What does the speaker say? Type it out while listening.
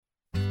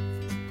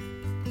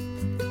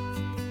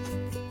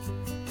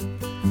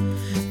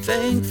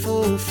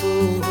thankful for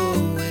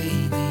the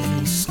way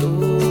these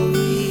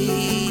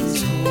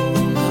stories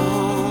hold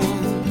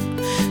on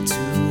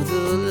to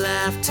the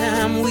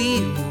lifetime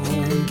we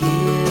won't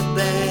get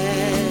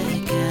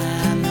back.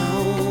 I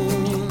know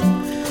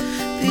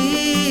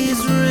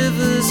these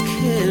rivers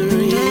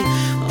carry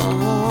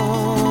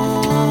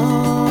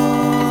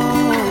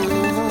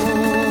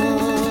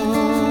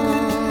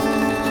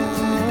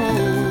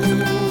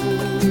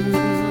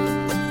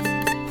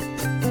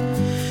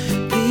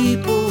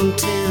people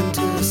tend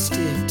to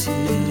stick to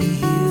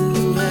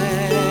you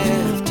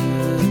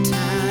after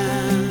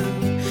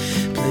time.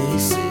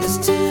 Places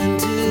tend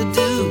to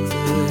do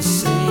the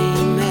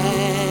same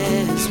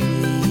as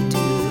we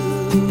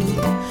do.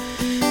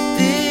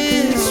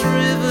 This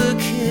river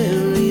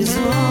carries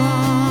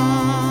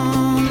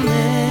on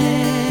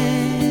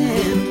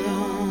and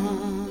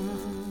on.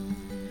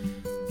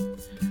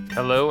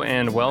 Hello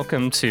and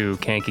welcome to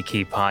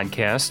Kankakee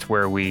Podcast,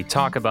 where we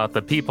talk about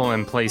the people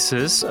and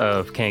places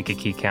of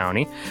Kankakee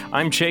County.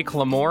 I'm Jake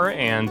Lamore,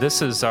 and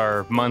this is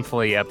our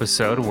monthly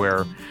episode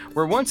where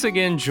we're once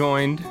again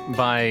joined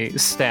by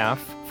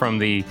staff from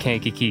the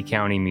Kankakee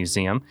County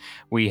Museum.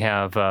 We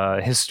have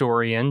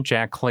historian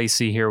Jack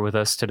Clacy here with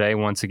us today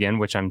once again,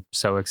 which I'm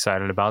so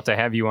excited about to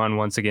have you on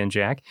once again,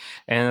 Jack.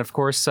 And of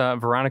course,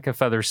 Veronica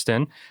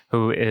Featherston,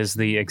 who is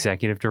the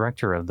executive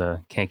director of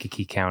the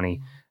Kankakee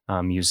County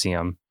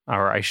Museum.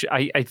 Or I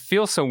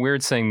feel so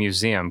weird saying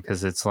museum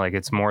because it's like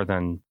it's more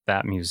than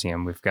that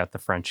museum. We've got the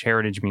French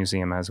Heritage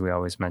Museum, as we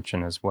always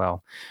mention as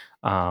well.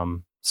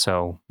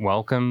 So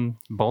welcome,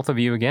 both of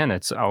you again.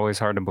 It's always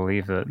hard to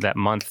believe that that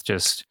month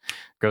just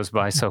goes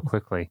by so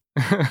quickly.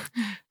 But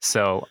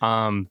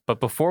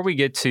before we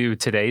get to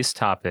today's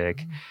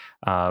topic,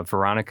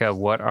 Veronica,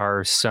 what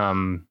are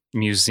some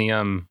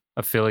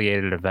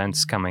museum-affiliated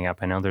events coming up?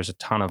 I know there's a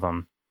ton of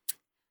them.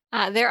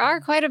 There are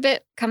quite a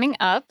bit coming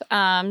up.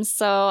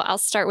 So I'll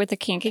start with the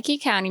Kankakee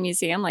County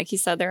Museum. Like you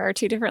said, there are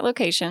two different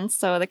locations.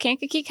 So the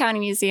Kankakee County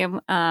Museum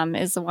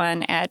is the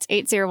one at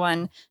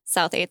 801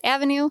 South 8th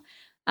Avenue.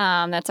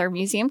 That's our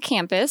museum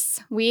campus.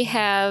 We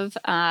have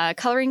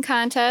coloring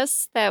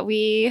contests that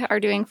we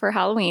are doing for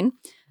Halloween.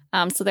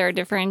 So there are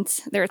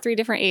three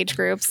different age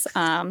groups,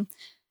 3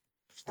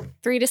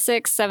 to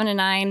 6, 7 to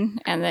 9,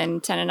 and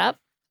then 10 and up.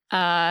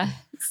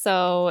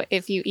 So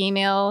if you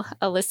email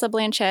Alyssa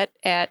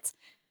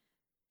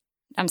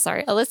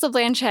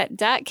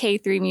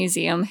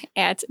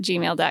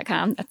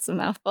Blanchett.k3museum@gmail.com. That's a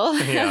mouthful.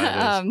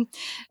 Yeah, it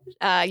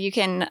is. You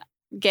can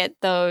get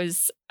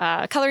those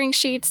coloring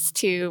sheets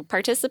to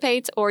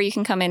participate, or you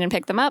can come in and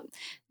pick them up.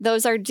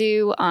 Those are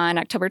due on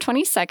October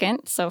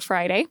 22nd, so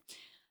Friday.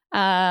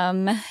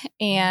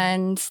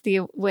 And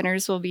the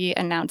winners will be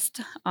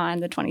announced on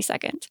the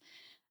 22nd.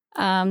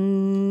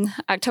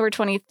 October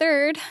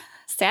 23rd,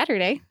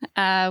 Saturday,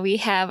 we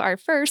have our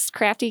first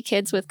Crafty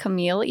Kids with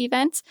Camille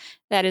event.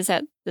 That is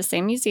at the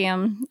same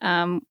museum.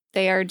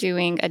 They are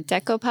doing a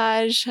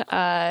decoupage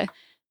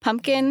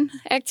pumpkin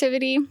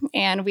activity,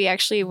 and we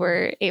actually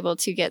were able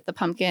to get the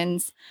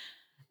pumpkins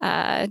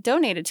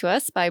donated to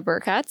us by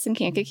Burcott's in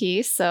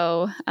Kankakee.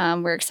 So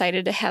we're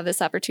excited to have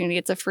this opportunity.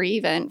 It's a free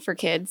event for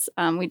kids.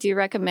 We do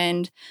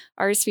recommend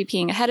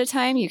RSVPing ahead of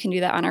time. You can do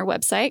that on our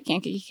website,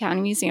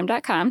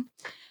 KankakeeCountyMuseum.com.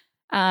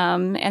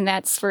 And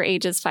that's for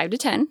ages 5 to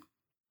 10.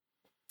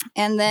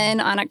 And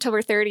then on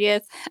October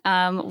 30th,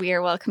 we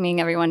are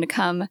welcoming everyone to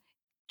come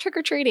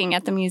trick-or-treating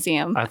at the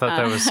museum. I thought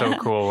that was so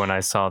cool when I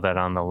saw that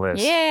on the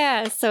list.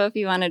 Yeah. So if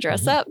you want to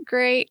dress up,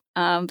 great.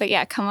 But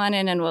yeah, come on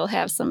in and we'll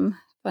have some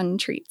fun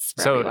treats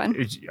for everyone.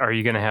 Are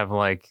you going to have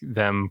like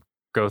them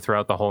go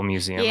throughout the whole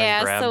museum? Yeah.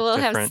 And grab So we'll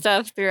have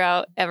stuff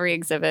throughout every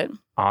exhibit.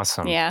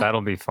 Awesome. Yeah.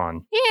 That'll be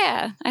fun.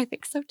 Yeah, I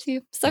think so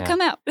too. So Yeah. come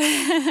out.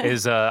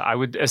 I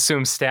would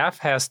assume staff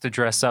has to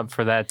dress up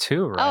for that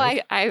too,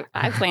 right? Oh,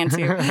 I plan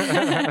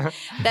to.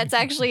 That's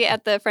actually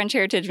at the French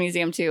Heritage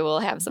Museum too. We'll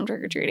have some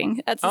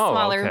trick-or-treating. That's a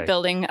smaller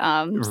building,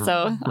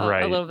 so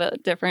a little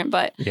bit different,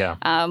 but yeah.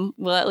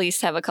 We'll at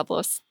least have a couple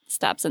of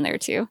stops in there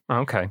too.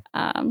 Okay.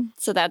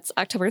 So that's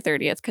October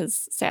 30th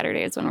because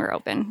Saturday is when we're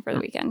open for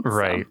the weekend.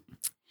 Right. So,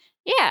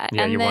 yeah.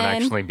 Yeah, and you then,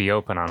 won't actually be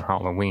open on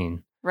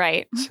Halloween.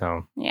 Right.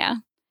 So. Yeah.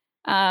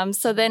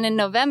 So then in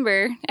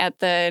November at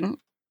the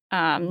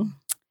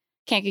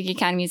Kankakee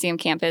County Museum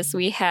campus,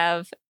 we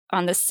have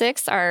on the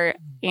 6th our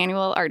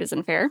annual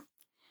artisan fair.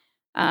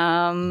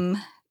 And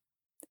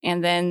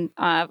then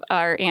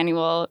our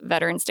annual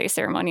Veterans Day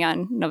ceremony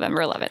on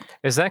November 11th.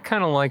 Is that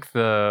kind of like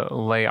the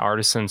Lay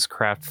Artisans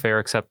Craft Fair,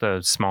 except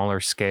a smaller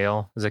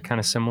scale? Is it kind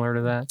of similar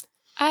to that?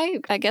 I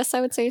guess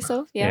I would say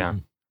so. Yeah.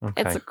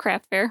 Okay. It's a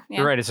craft fair. Yeah.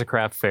 You're right. It's a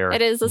craft fair.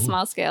 It is a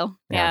small scale.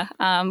 Yeah.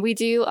 Yeah. We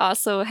do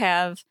also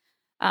have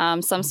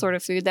some sort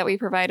of food that we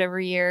provide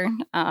every year.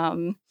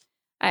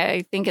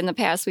 I think in the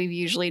past we've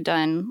usually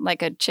done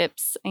like a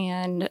chips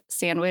and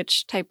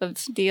sandwich type of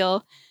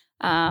deal.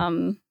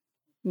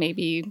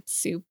 Maybe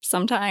soup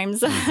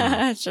sometimes.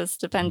 It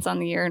just depends on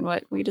the year and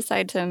what we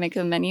decide to make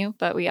a menu,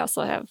 but we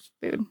also have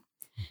food.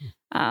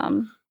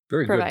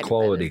 Very good provided by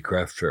quality the-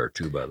 craft fair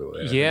too, by the way.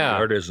 I think Yeah, the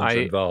artisans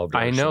involved.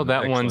 I are know some that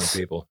excellent one's-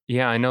 people.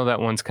 Yeah, I know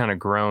that one's kind of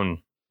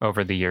grown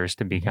over the years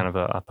to be kind of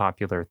a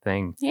popular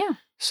thing. Yeah.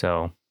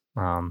 So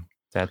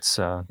that's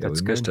Yeah, we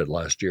good. missed it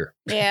last year.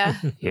 Yeah.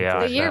 Yeah,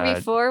 The I year bet.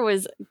 before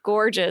was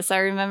gorgeous. I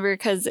remember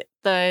because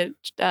the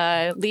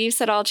leaves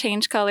had all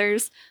changed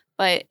colors,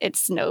 but it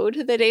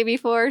snowed the day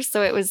before.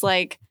 So it was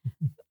like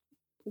a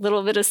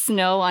little bit of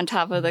snow on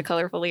top of the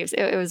colorful leaves.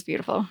 It was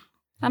beautiful.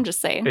 I'm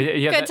just saying.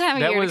 Yeah, Good time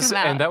of year to was, come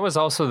out. and that was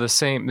also the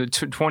same.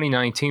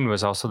 2019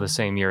 was also the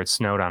same year it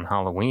snowed on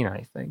Halloween,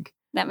 I think,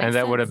 That makes and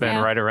that would have sense, been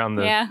yeah. right around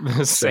the, Yeah. the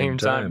same Same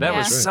time. time, That yeah.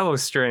 was That's so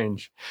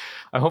strange.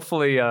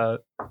 Hopefully,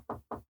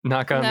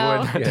 knock on No.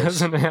 wood, that Yes.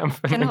 doesn't happen.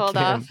 Can hold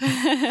again. off.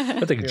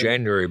 I think Yeah.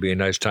 January would be a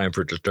nice time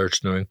for it to start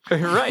snowing.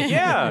 Right?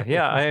 Yeah,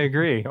 yeah, I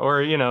agree.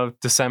 Or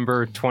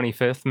December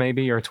 25th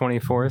maybe or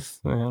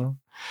 24th.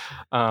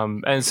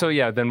 And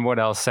so then what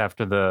else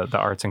after the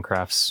arts and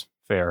crafts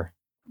fair?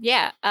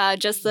 Yeah,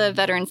 just the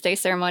Veterans Day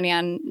ceremony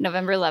on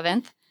November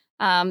 11th.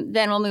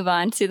 Then we'll move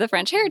on to the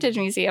French Heritage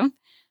Museum,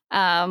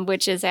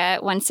 which is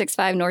at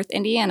 165 North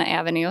Indiana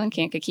Avenue in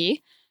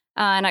Kankakee.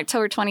 On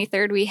October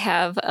 23rd, we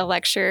have a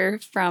lecture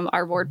from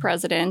our board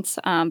president,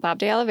 Bob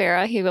de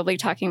Oliveira. He will be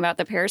talking about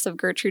the Paris of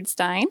Gertrude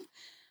Stein.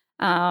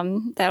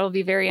 That'll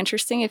be very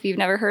interesting. If you've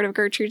never heard of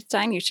Gertrude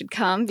Stein, you should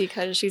come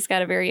because she's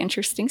got a very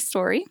interesting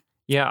story.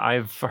 Yeah,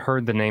 I've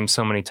heard the name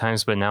so many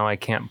times, but now I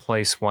can't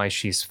place why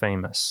she's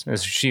famous.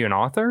 Is she an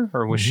author,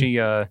 or was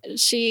she?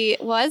 She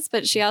was,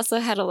 but she also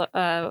had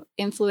a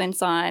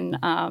influence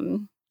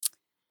on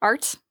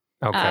art.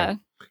 Okay,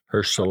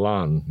 Her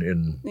salon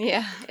in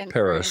In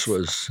Paris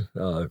France.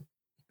 was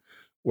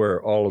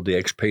where all of the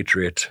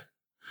expatriate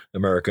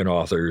American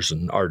authors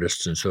and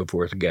artists and so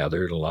forth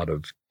gathered. A lot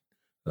of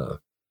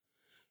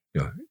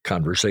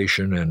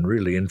conversation and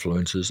really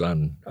influences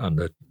on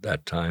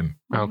that time.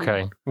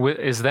 okay.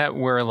 Is that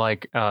where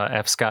like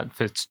F. Scott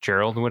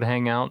Fitzgerald would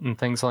hang out and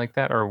things like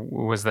that,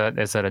 or is that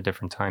a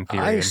different time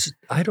period?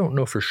 I don't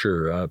know for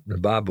sure.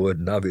 Bob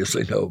would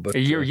obviously know, but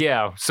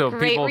So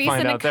Great people reason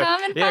find to out that.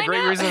 come and Yeah, find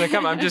great out. reason to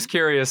come. I'm just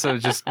curious.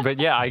 But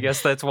yeah, I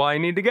guess that's why I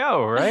need to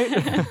go,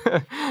 right?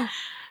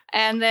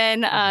 And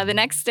then the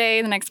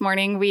next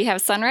morning, we have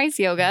sunrise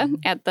yoga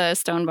at the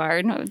Stone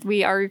Barn.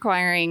 We are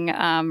requiring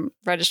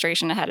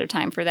registration ahead of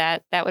time for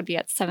that. That would be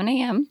at 7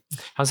 a.m.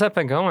 How's that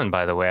been going,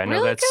 by the way? I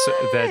know Really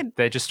that good.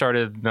 they just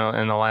started in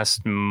the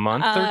last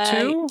month or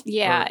two.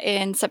 Yeah, Or-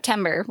 in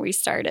September we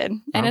started,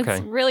 and Okay.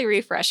 it's really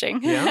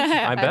refreshing.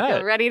 Yeah, I bet.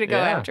 feel ready to go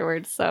Yeah.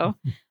 afterwards. So,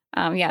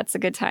 it's a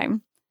good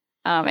time,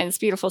 and it's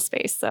beautiful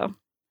space. So,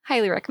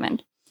 highly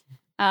recommend.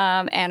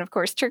 And of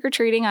course, trick or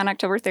treating on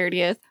October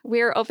 30th.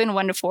 We're open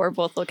 1 to 4,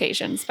 both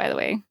locations, by the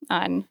way,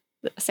 on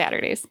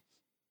Saturdays.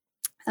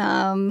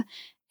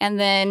 And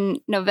then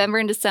November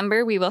and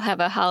December, we will have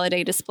a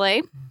holiday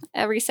display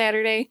every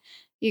Saturday.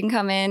 You can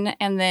come in.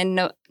 And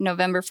then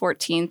November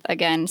 14th,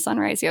 again,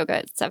 sunrise yoga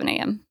at 7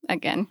 a.m.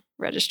 Again,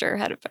 register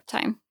ahead of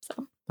time.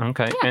 So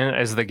Okay. Yeah.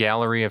 And is the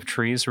Gallery of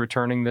Trees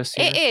returning this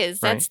year? it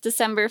is. Right. That's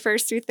December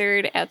 1st through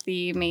 3rd at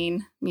the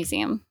main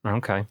museum.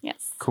 Okay.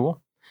 Yes.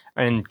 Cool.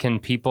 And can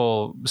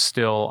people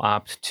still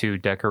opt to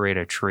decorate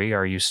a tree?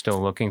 Are you still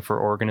looking for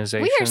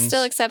organizations? We are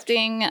still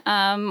accepting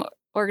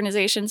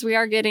organizations. We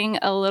are getting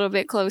a little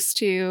bit close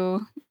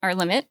to our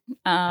limit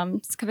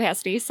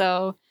capacity.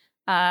 So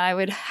I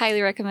would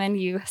highly recommend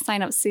you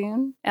sign up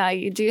soon.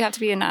 You do have to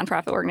be a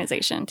nonprofit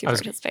organization to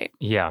participate.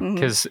 Yeah, Mhm.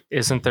 because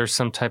isn't there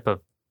some type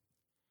of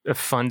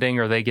funding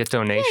or they get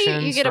donations? Yeah,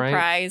 you get right? a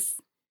prize.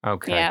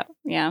 Okay.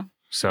 Yeah.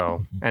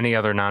 So any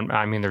other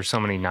there's so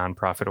many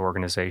nonprofit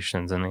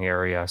organizations in the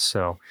area.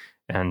 So,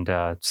 and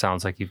it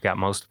sounds like you've got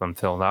most of them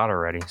filled out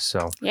already.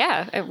 So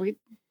Yeah. We're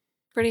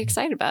pretty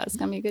excited about it. It's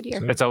going to be a good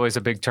year. it's always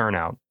a big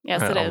turnout.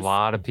 Yes, it a is.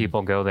 lot of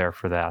people go there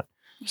for that.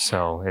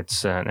 So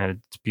it's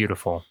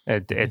beautiful.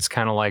 It's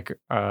kind of like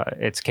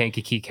it's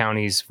Kankakee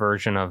County's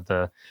version of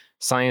the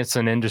Science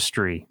and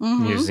Industry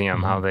Mhm.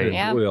 Museum. How they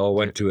Yeah. we all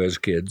went to as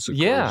kids. Of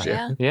Yeah. course,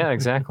 Yeah. yeah,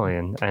 exactly.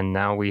 And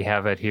now we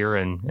have it here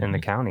in the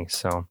county.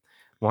 So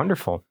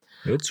wonderful.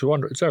 It's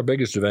wonderful. It's our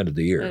biggest event of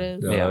the year. It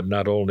is. Yeah.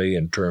 Not only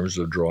in terms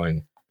of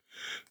drawing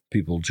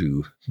people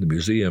to the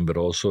museum, but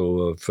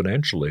also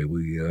financially.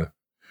 We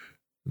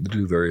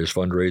do various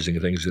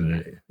fundraising things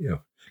in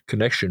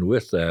connection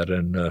with that,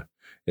 and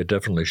it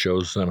definitely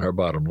shows on our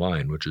bottom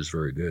line, which is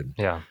very good.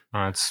 Yeah,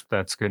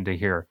 that's good to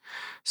hear.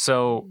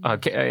 So,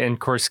 and of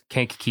course,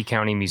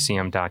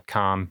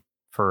 KankakeeCountyMuseum.com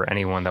for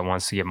anyone that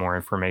wants to get more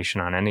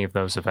information on any of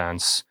those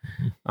events.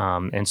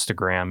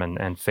 Instagram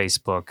and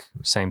Facebook,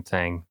 same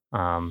thing.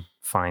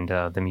 Find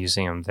the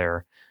museum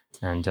there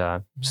and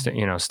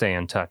stay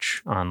in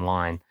touch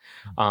online.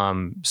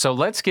 So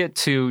let's get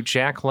to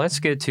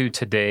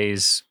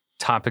today's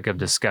topic of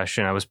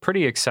discussion. I was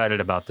pretty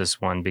excited about this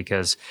one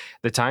because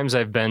the times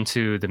I've been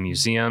to the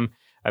museum,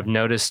 I've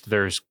noticed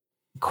there's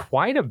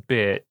quite a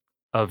bit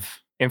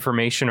of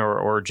information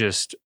or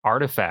just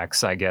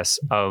artifacts, I guess,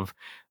 of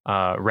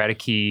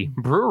Radeke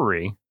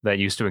Brewery that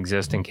used to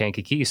exist in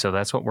Kankakee. So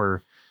that's what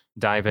we're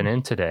diving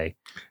in today.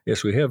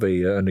 Yes, we have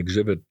an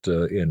exhibit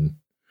in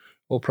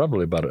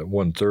probably about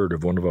 1/3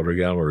 of one of our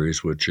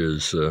galleries, which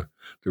is the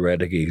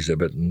Radke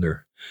exhibit. And there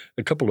are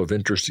a couple of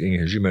interesting,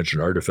 as you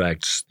mentioned,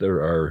 artifacts.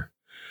 There are,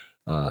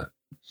 I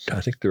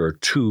think there are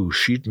 2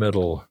 sheet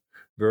metal,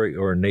 very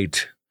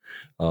ornate,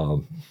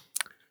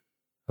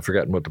 I've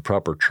forgotten what the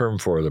proper term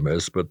for them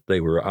is, but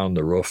they were on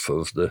the roof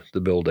of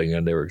the building,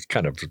 and they were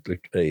kind of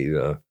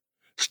a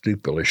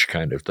steeple-ish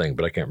kind of thing,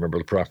 but I can't remember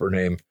the proper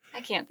name.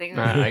 I can't think of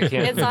it. I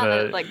can't. It's on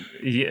the,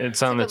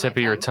 it's on the tip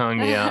of your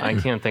tongue. Yeah, I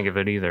can't think of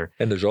it either.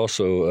 And there's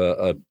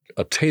also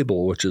a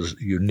table which is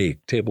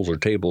unique. Tables are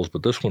tables,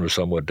 but this one is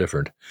somewhat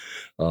different.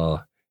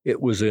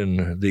 It was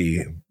in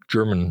the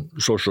German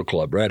social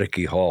club,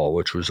 Radke Hall,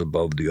 which was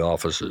above the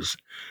offices,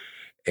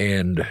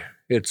 and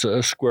it's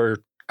a square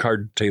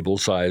card table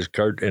size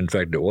card. In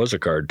fact, it was a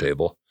card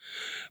table,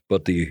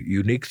 but the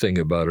unique thing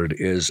about it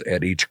is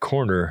at each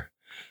corner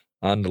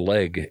on the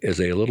leg is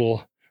a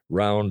little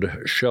round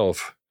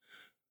shelf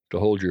to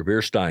hold your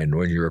beer stein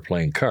when you were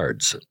playing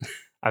cards.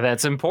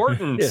 That's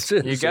important. Yes,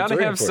 you got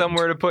to have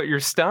somewhere to put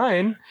your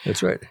stein.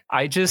 That's right.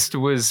 I just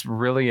was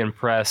really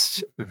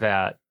impressed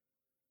that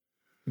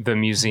the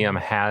museum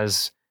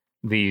has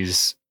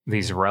these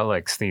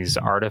relics, these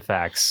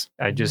artifacts.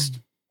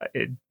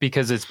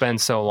 Because it's been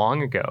so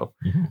long ago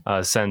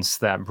since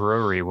that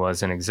brewery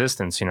was in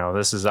existence.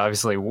 This is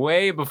obviously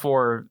way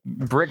before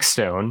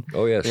Brickstone.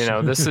 Oh, yes.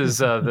 This is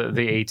the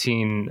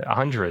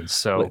 1800s.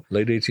 So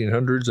late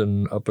 1800s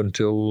and up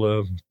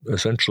until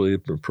essentially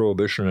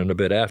Prohibition, and a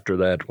bit after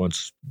that,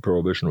 once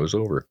Prohibition was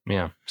over.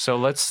 Yeah. So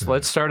let's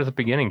start at the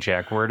beginning,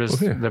 Jack. Where does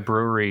the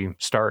brewery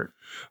start?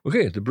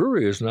 Okay, the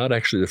brewery is not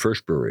actually the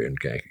first brewery in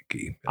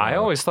Kankakee. I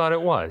always thought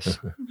it was.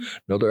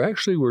 No, there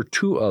actually were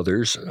 2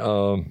 others.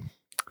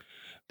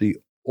 The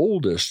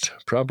oldest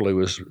probably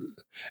was,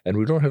 and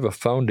we don't have a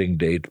founding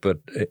date, but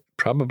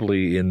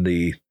probably in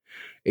the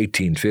late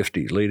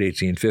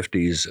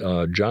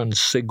 1850s, John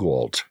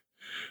Sigwalt,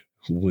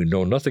 who we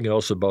know nothing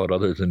else about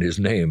other than his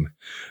name,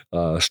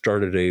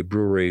 started a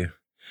brewery,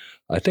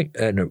 I think,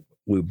 and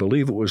we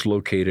believe it was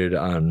located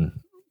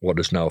on what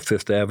is now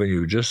 5th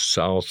Avenue, just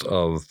south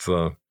of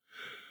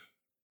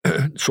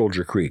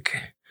Soldier Creek.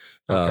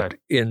 Okay.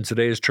 In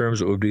today's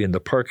terms, it would be in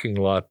the parking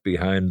lot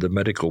behind the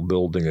medical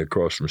building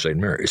across from St.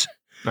 Mary's.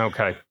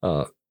 Okay.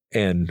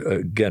 And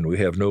again, we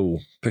have no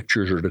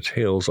pictures or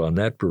details on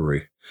that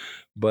brewery.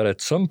 But at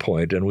some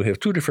point, and we have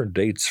 2 different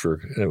dates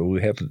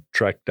we haven't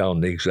tracked down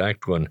the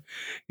exact one,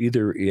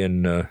 either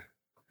in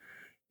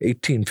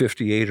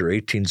 1858 or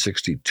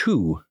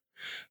 1862,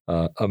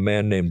 a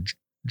man named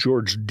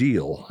George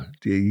Diehl,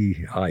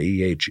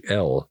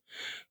 Diehl,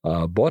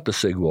 bought the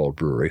Sigwalt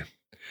Brewery.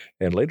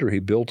 And later he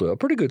built a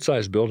pretty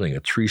good-sized building,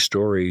 a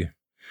 3-story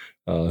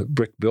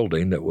brick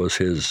building that was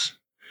his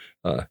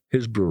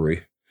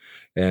brewery.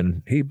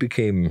 And he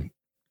became,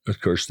 of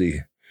course,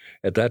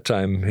 at that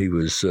time he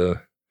was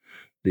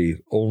the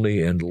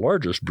only and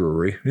largest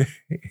brewery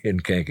in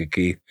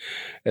Kankakee.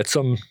 At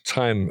some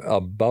time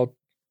about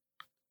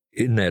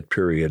in that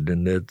period,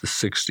 in the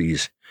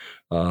 60s,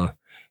 a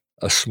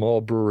small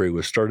brewery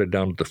was started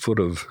down at the foot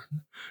of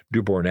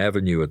Dearborn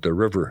Avenue at the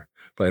river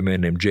by a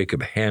man named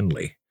Jacob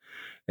Hanley.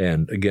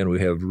 And again,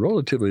 we have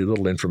relatively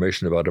little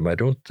information about him. I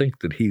don't think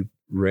that he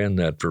ran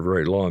that for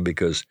very long,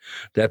 because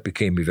that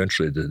became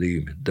eventually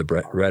the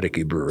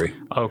Radke Brewery.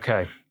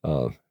 Okay.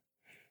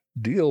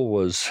 Diehl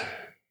was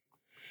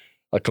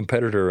a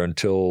competitor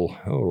until,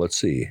 let's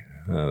see.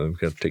 I'm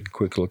going to take a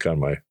quick look on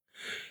my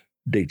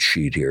date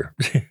sheet here.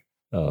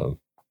 Okay.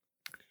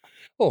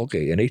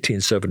 In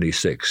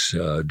 1876,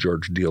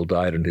 George Diehl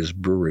died and his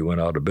brewery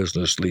went out of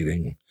business,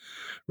 leaving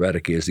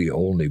Radke as the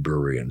only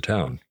brewery in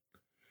town.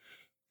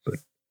 But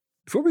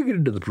before we get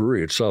into the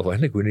brewery itself, I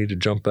think we need to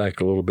jump back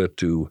a little bit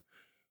to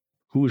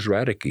who's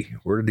Radke?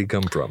 Where did he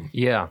come from?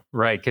 Yeah,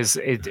 right. Because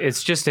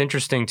it's just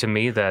interesting to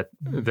me that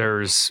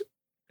there's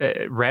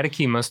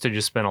Radke must have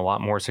just been a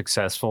lot more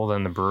successful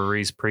than the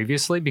breweries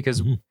previously,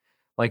 because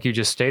like you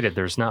just stated,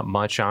 there's not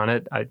much on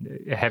it.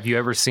 Have you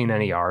ever seen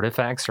any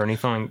artifacts or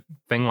anything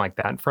like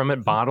that from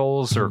it?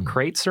 Bottles or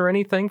crates or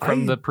anything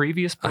from the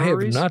previous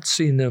breweries? I have not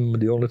seen them.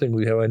 The only thing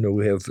we have, I know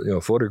we have a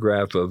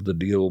photograph of the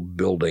Diehl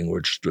building,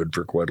 which stood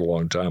for quite a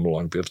long time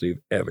along 5th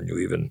Avenue,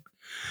 even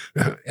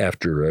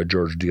after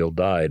George Diehl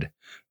died.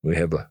 We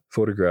have a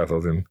photograph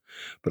of him.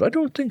 But I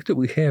don't think that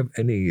we have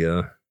any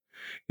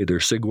either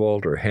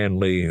Sigwalt or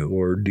Hanley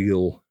or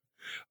Diehl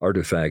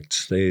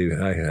artifacts.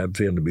 I have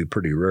feeling to be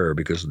pretty rare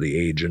because of the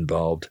age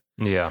involved.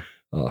 Yeah.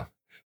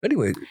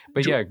 Anyway,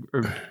 but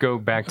go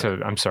back to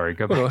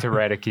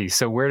Radke.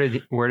 So where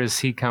did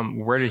he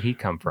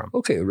come from?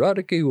 Okay,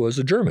 Radke was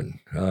a German.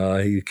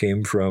 He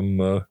came from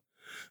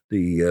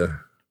the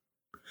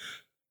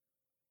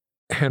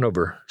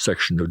Hanover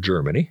section of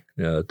Germany,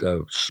 a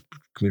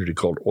community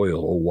called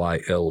Oyle,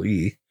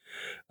 O-Y-L-E.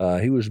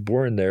 He was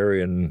born there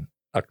in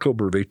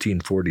October of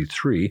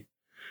 1843.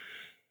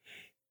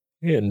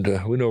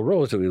 And we know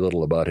relatively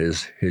little about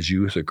his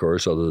youth, of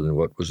course, other than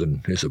what was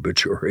in his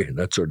obituary and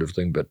that sort of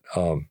thing. But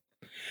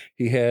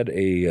he had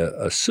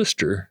a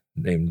sister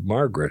named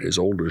Margaret, his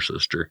older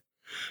sister,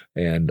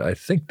 And I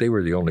think they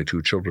were the only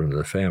two children in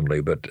the family.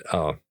 But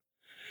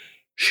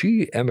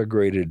she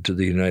emigrated to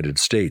the United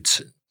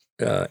States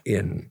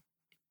in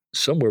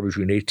somewhere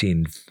between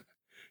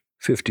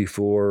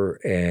 1854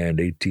 and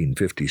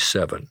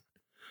 1857.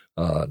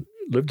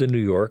 Lived in New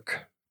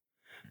York,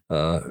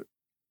 and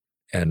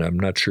I'm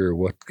not sure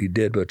what he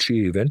did, but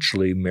she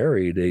eventually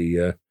married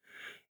a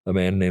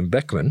man named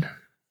Beckman,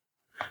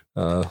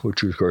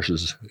 which of course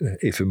is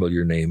a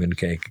familiar name in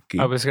Kankakee.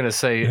 I was going to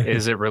say,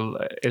 is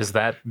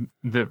that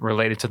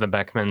related to the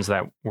Beckmans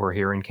that were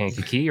here in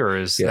Kankakee, or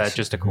is that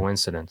just a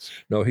coincidence?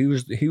 No, he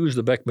was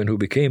the Beckman who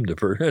became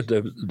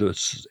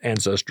the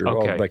ancestor of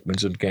all the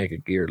Beckmans in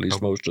Kankakee, or at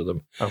least most of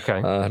them.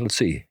 Okay. Let's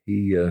see.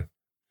 He,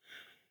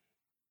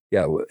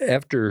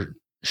 after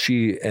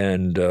she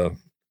and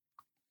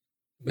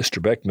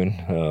Mr. Beckman,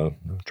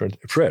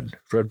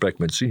 Fred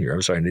Beckman Sr.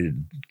 I'm sorry, I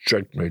need to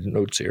check my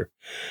notes here.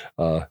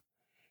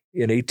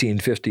 In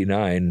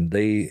 1859,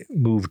 they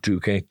moved to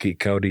Kankakee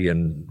County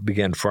and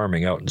began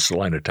farming out in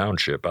Salina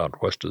Township,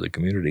 out west of the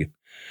community.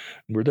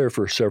 And were there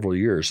for several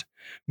years.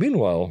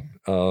 Meanwhile,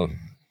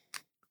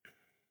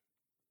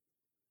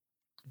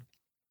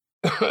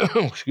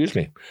 excuse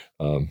me,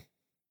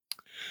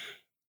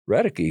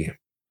 Radke,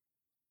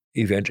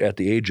 at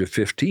the age of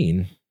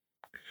 15,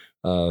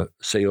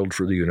 sailed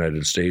for the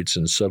United States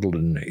and settled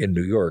in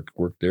New York,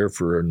 worked there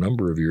for a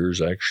number of years,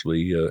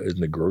 actually in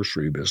the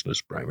grocery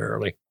business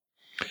primarily.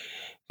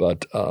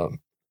 But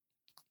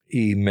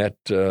he met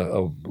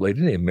a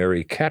lady named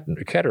Mary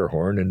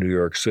Catterhorn in New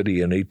York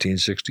City in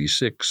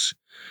 1866,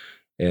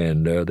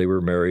 and they were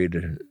married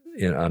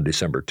on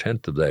December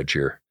 10th of that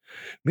year.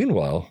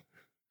 Meanwhile,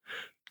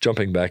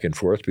 jumping back and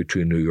forth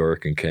between New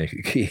York and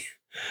Kankakee,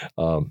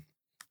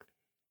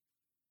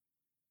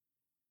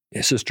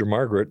 his sister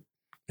Margaret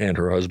and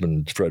her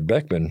husband Fred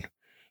Beckman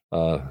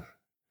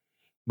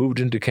moved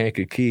into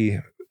Kankakee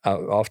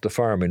off the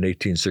farm in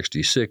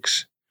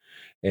 1866.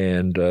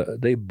 And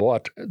they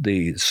bought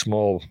the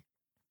small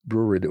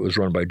brewery that was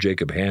run by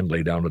Jacob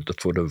Handley down at the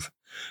foot of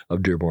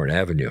Dearborn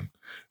Avenue.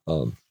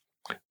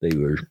 They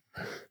were,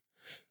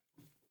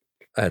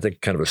 I think,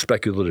 kind of a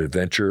speculative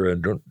venture,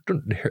 and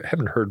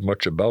haven't heard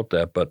much about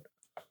that. But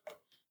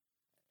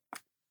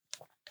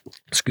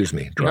excuse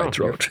me, dry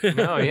throat.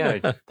 No,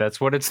 yeah,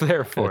 that's what it's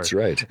there for. That's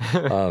right.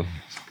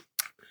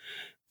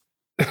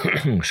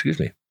 Excuse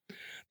me.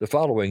 The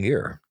following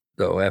year,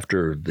 though,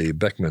 after the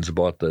Beckmans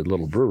bought the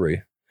little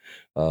brewery,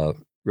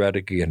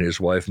 Radke and his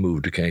wife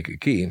moved to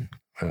Kankakee,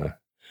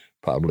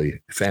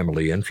 probably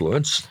family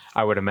influence.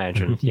 I would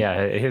imagine.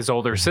 Yeah, his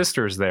older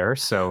sister's there,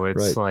 so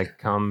it's like,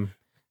 come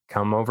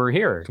over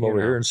here. Come over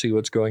here and see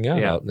what's going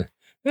on out.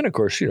 And of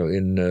course,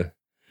 in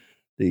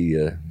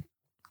the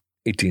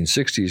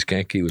 1860s,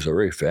 Kankakee was a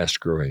very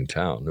fast-growing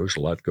town. There was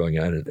a lot going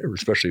on,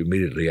 especially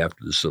immediately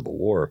after the Civil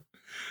War.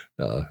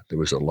 There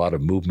was a lot of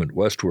movement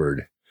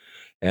westward.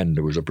 And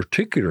there was a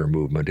particular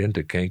movement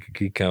into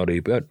Kankakee County,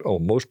 but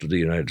most of the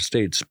United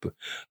States,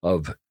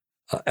 of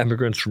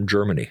immigrants from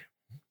Germany.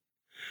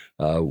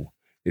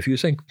 If you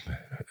think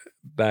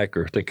back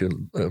or think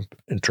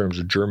in terms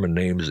of German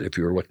names, if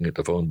you were looking at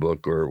the phone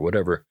book or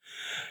whatever,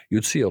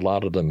 you'd see a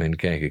lot of them in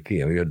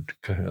Kankakee. I mean, you had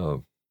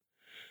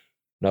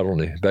not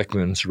only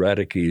Beckmans,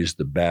 Radke's,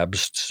 the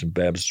Babs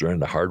ran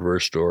the hardware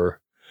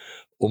store.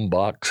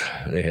 Umbach,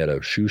 they had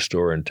a shoe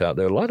store in town.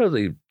 A lot of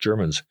the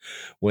Germans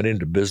went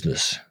into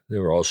business.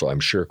 There were also, I'm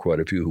sure,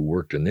 quite a few who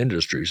worked in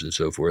industries and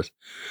so forth.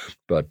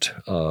 But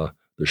the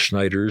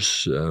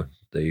Schneiders,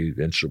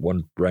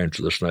 one branch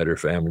of the Schneider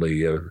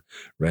family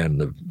ran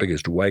the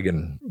biggest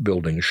wagon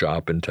building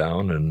shop in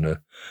town, and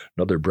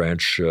another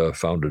branch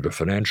founded a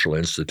financial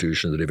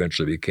institution that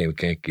eventually became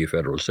Kankakee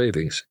Federal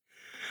Savings.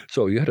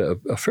 So you had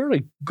a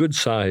fairly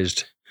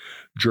good-sized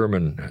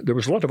German. There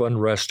was a lot of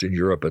unrest in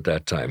Europe at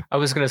that time. I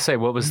was going to say,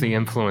 what was the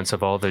influence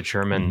of all the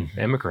German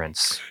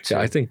immigrants? Yeah,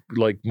 I think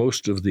like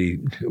most of the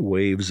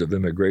waves of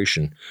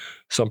immigration,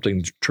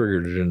 something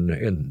triggered it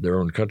in their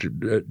own country.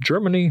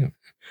 Germany,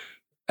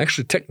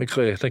 actually,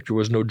 technically, I think there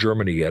was no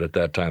Germany yet at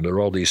that time. There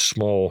were all these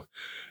small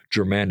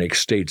Germanic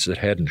states that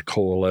hadn't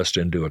coalesced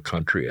into a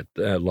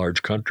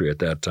large country at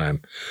that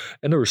time.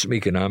 And there were some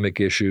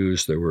economic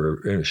issues. There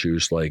were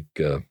issues like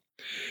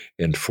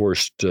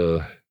enforced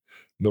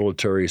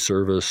military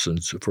service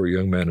and for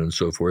young men and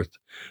so forth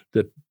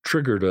that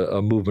triggered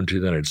a movement to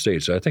the United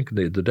States. I think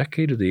the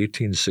decade of the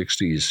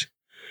 1860s,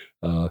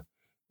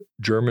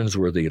 Germans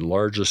were the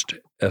largest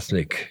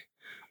ethnic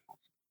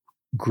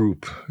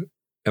group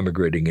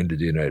emigrating into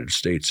the United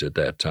States at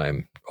that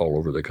time, all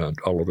over the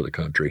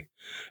country.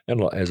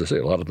 And as I say,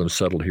 a lot of them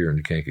settled here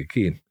in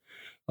Kankakee.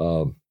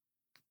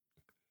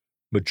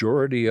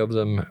 Majority of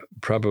them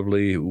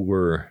probably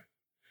were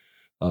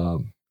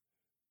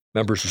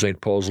members of St.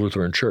 Paul's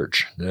Lutheran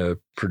Church,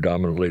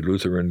 predominantly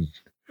Lutheran.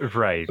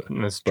 Right.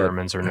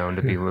 Germans are known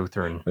to be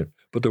Lutheran.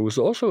 But there was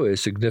also a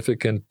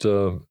significant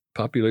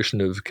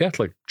population of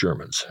Catholic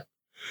Germans.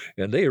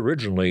 And they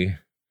originally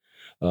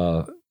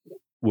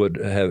would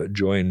have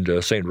joined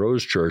St.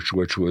 Rose Church,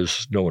 which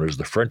was known as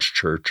the French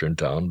church in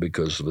town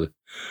because of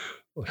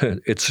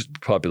its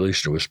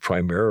population was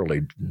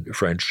primarily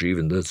French.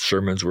 Even the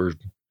sermons were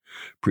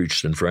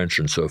preached in French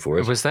and so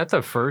forth. Was that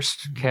the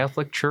first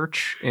Catholic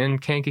church in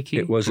Kankakee?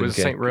 It was in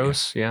St. Kankakee.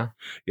 Rose, yeah.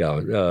 Yeah,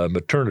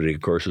 Maternity,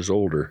 of course, is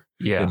older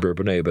Yeah. in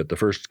Bourbonnais, but the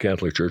first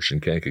Catholic church in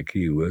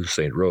Kankakee was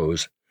St.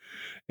 Rose,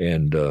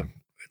 and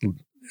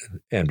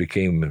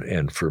became,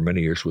 and for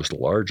many years was the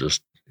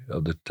largest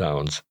of the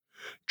town's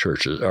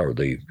churches, or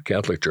the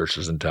Catholic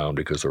churches in town,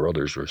 because there were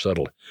others were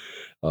settled.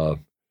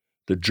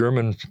 The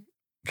German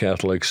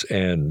Catholics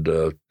and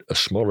a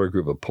smaller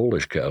group of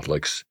Polish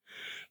Catholics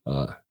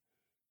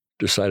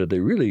decided they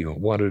really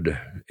wanted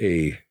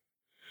a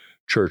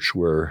church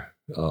where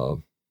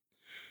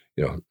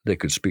they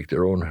could speak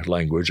their own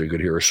language. They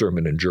could hear a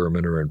sermon in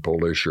German or in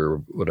Polish or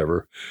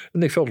whatever,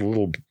 and they felt a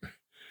little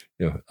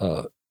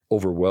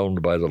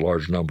overwhelmed by the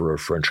large number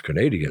of French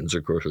Canadians,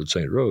 of course, at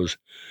St. Rose.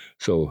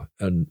 So,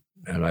 and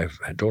I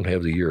don't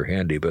have the year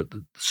handy, but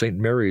St.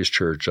 Mary's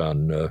Church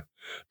on the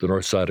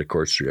north side of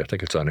Court Street, I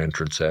think it's on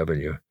Entrance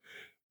Avenue,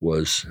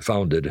 was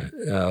founded,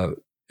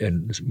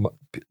 and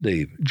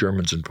the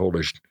Germans and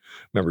Polish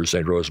members of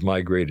St. Rose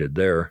migrated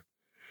there.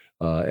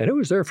 And it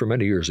was there for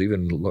many years,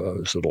 even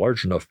it's a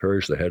large enough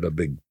parish that had a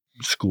big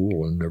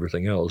school and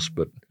everything else.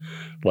 But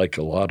like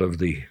a lot of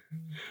the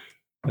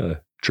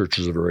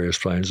churches of various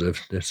kinds,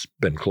 it's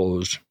been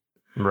closed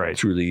Right.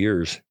 through the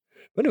years.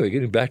 But anyway,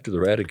 getting back to the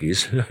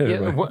Radekes.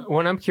 Yeah,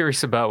 what I'm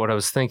curious about, what I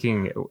was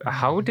thinking,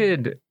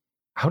 do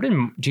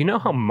you know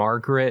how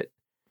Margaret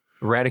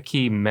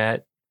Radeke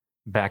met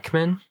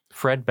Beckman,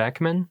 Fred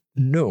Beckman?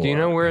 No. Do you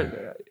know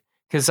where?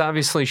 Because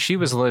obviously she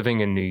was living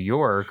in New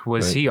York.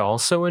 Was Right. he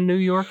also in New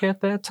York at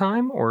that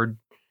time, or?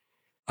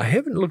 I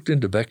haven't looked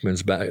into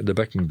the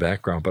Beckman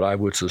background, but I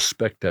would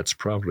suspect that's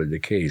probably the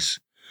case.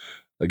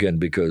 Again,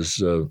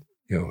 because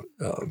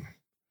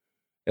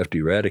F.D.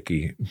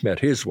 Radeke met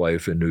his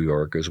wife in New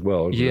York as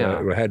well.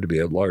 Yeah. There had to be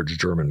a large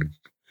German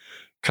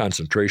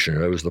concentration.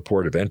 That was the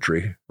port of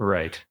entry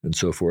Right. and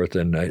so forth.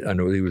 And I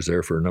know he was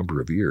there for a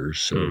number of years.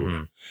 So,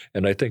 Mhm.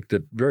 and I think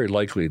that very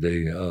likely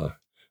I'll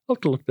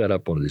have to look that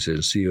up one of these days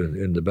and see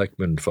in the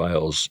Beckman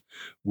files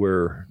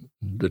where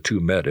the two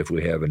met, if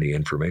we have any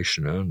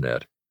information on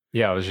that.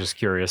 Yeah, I was just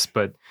curious,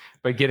 but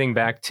getting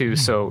back to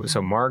so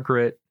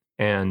Margaret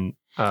and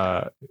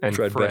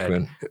Fred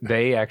Beckman.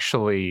 they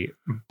actually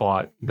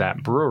bought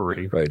that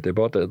brewery. Right. They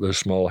bought the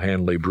small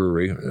Hanley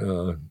Brewery,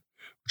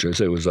 which I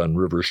say was on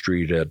River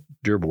Street at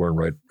Dearborn,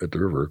 right at the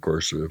river, of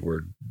course,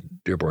 where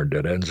Dearborn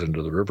dead ends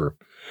into the river.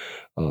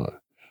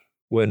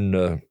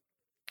 When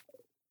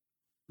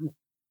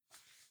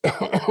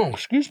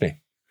excuse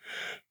me.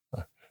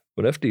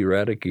 When F.D.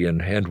 Radeke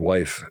and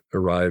wife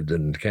arrived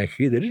in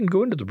Kankakee, they didn't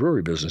go into the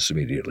brewery business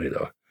immediately,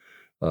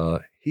 though.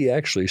 He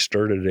actually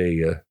started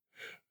a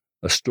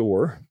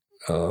store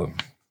on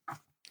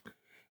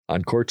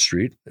Court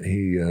Street.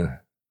 He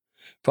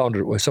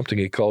founded something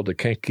he called the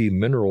Kankakee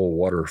Mineral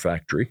Water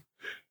Factory,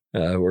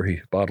 where he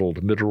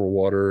bottled mineral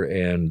water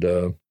and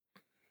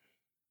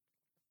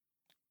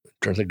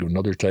trying to think of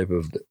another type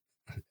of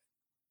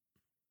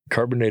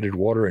carbonated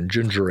water and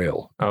ginger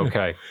ale.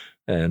 Okay.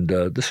 And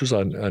this was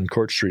on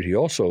Court Street. He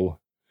also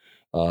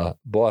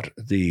bought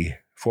the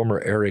former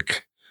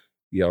Erich,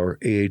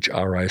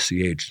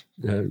 AHRICH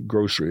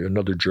grocery,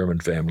 another German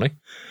family.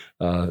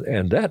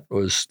 And that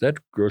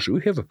grocery.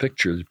 We have a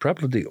picture,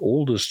 probably the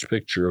oldest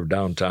picture of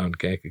downtown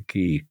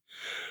Kankakee,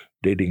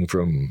 dating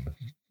from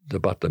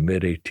about the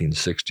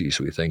mid-1860s,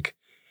 we think,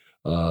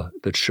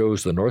 that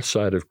shows the north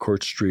side of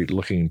Court Street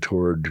looking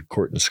toward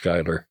Court and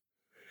Schuyler.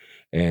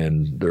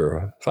 And there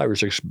are 5 or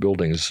 6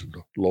 buildings,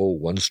 low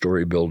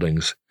one-story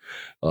buildings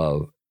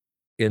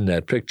in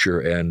that picture,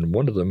 and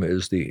one of them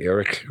is the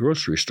Erich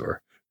grocery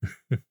store.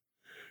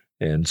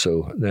 And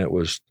so that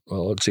was,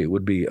 well, let's see, it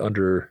would be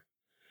underneath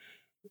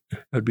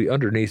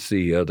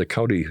the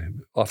county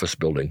office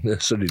building, the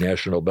City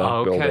National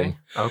Bank building,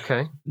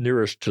 Okay.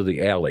 nearest to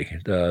the alley,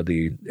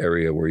 the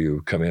area where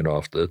you come in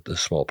off the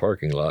small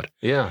parking lot.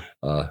 Yeah.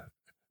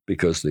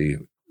 Because the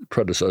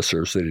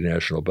predecessor of City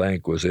National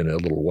Bank was in a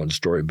little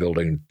one-story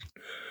building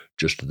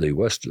just to the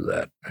west of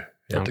that, at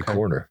the Okay.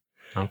 corner.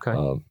 Okay.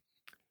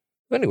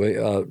 Anyway,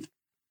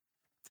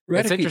 It's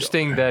Radeke-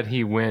 interesting that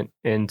he went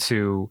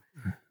into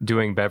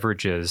doing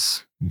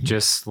beverages, Mhm.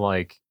 just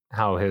like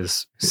how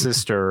his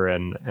sister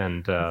and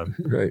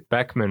Right,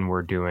 Beckman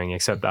were doing,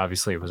 except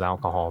obviously it was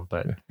alcohol,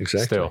 but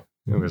exactly. still,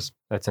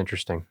 that's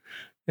interesting.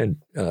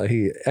 And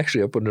he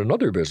actually opened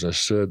another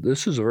business.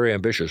 This is a very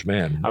ambitious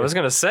man. I was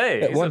going to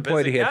say, At he's a one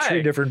point, busy he had guy.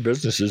 3 different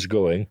businesses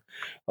going.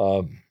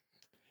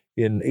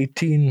 In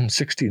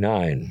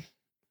 1869,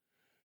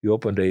 he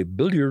opened a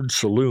billiard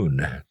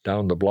saloon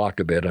down the block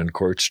a bit on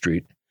Court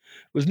Street.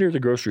 It was near the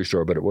grocery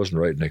store, but it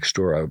wasn't right next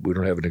door. We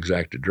don't have an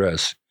exact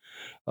address.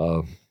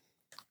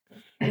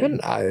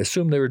 And I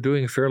assume they were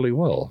doing fairly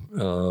well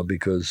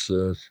because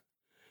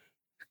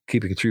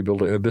keeping 3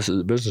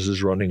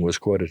 businesses running was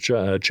quite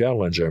a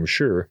challenge, I'm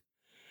sure.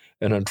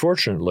 And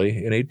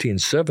unfortunately, in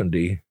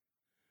 1870,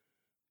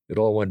 it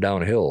all went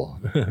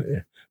downhill.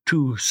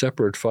 2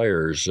 separate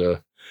fires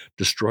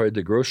destroyed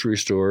the grocery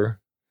store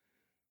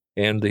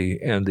and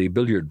the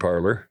billiard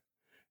parlor,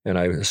 and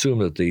I assume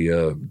that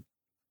the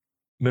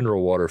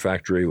mineral water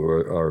factory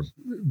or our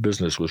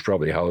business was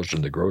probably housed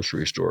in the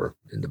grocery store,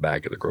 in the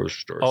back of the grocery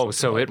store. Oh,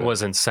 so it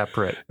wasn't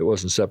separate. It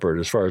wasn't separate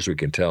as far as we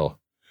can tell.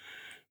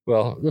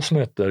 Well, this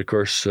meant that, of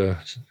course, Mr.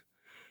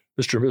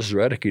 and Mrs.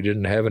 Radeke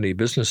didn't have any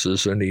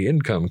businesses, any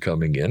income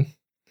coming in.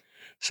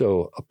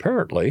 So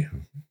apparently,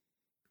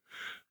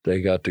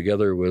 they got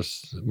together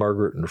with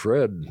Margaret and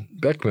Fred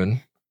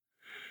Beckman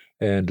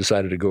and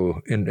decided to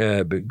go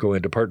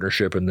into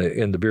partnership in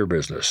the beer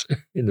business,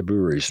 in the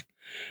breweries.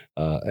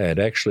 And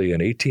actually,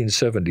 in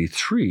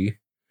 1873,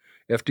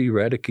 F.D.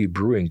 Radeke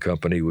Brewing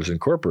Company was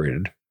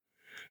incorporated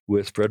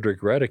with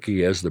Frederick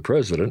Radeke as the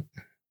president.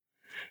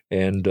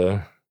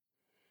 And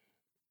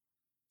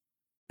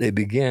they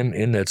began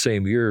in that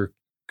same year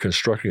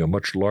constructing a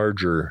much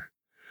larger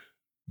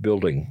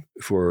building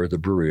for the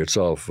brewery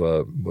itself.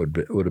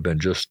 Would have been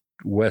just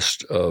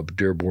west of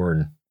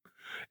Dearborn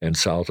and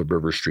south of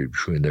River Street,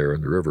 between there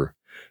and the river.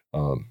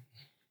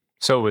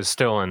 So it was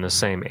still in the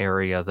same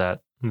area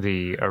that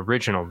the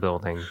original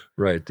building.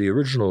 Right. The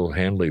original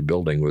Handley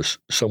building was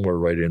somewhere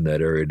right in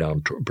that area,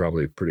 down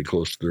probably pretty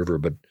close to the river,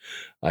 but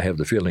I have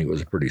the feeling it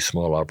was a pretty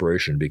small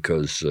operation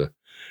because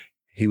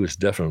he was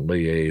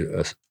definitely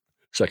a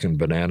second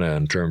banana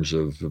in terms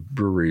of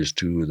breweries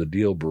to the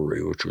Deal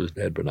Brewery, which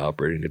had been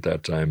operating at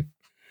that time.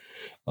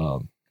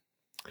 Of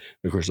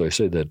course, I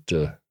say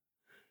that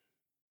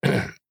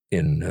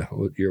in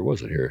what year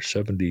was it here?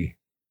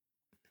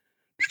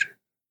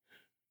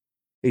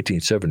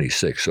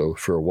 1876. So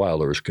for a while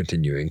there was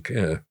continuing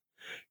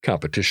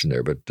competition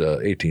there, but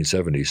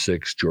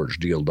 1876, George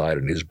Deal died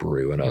and his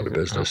brewery went out of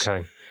business,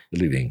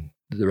 leaving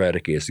the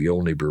Radeke as the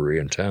only brewery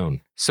in town.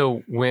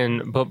 So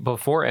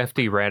before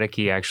F.D.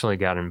 Radeke actually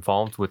got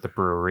involved with the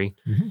brewery,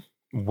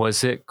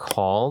 was it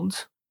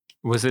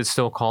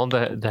still called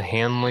the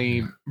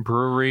Handley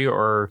Brewery,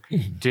 or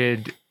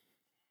did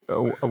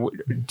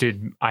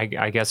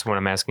I guess what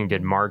I'm asking,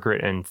 did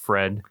Margaret and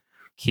Fred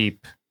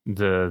keep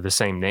the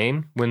same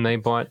name when they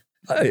bought?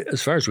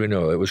 As far as we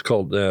know, it was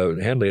called,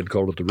 Handley had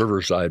called it the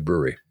Riverside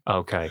Brewery.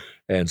 Okay.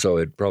 And so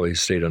it probably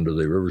stayed under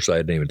the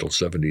Riverside name until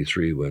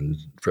 73 when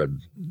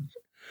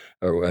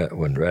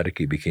when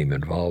Radeke became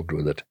involved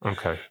with it.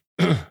 Okay.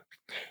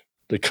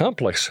 The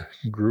complex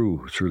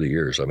grew through the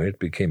years. I mean, it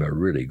became a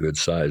really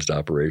good-sized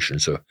operation.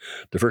 So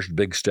the first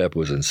big step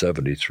was in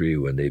 73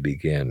 when they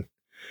began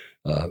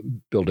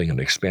building an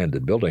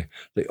expanded building.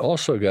 They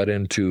also got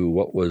into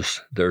what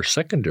was their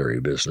secondary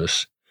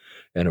business,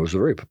 and it was a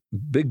very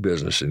big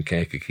business in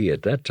Kankakee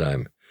at that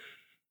time,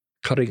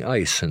 cutting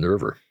ice in the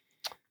river.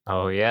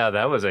 Oh yeah,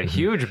 that was a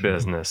huge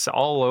business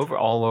all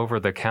over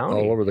the county.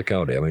 All over the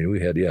county. I mean,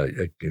 we had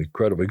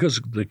incredible,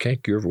 because the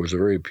Kankakee River was a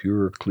very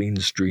pure, clean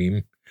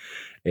stream,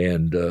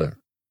 and of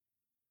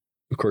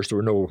course there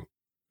were no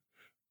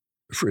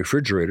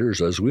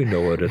refrigerators as we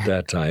know it at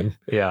that time.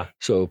 Yeah.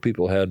 So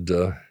people had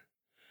to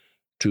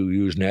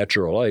use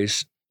natural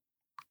ice,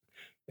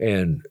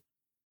 and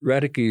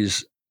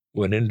Radeke's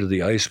went into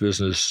the ice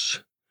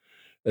business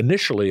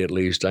initially, at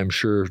least, I'm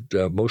sure,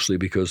 mostly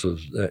because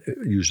of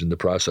using the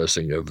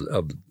processing of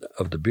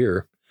the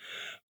beer.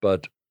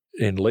 But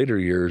in later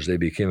years, they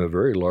became a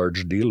very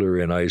large dealer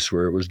in ice,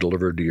 where it was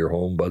delivered to your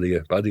home by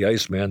the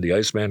Iceman. The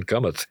Iceman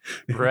cometh.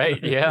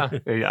 Right. Yeah.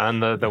 On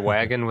the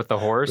wagon with the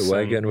horse. The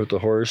wagon with the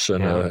horse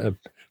and a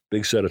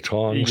big set of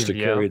tongs to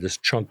carry this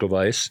chunk of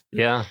ice.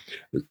 Yeah.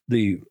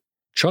 The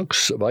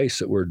chunks of ice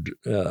that were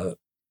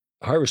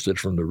harvested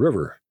from the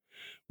river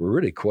were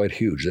really quite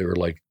huge. They were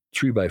like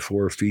 3 by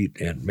 4 feet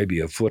and maybe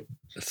a foot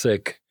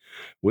thick,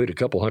 weighed a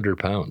couple 100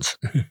 pounds.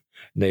 And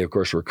they, of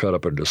course, were cut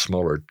up into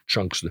smaller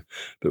chunks.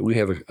 But we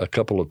have a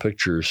couple of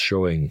pictures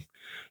showing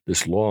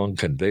this long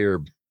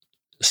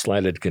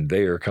slanted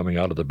conveyor coming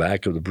out of the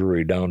back of the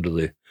brewery down to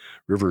the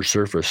river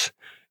surface.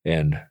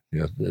 And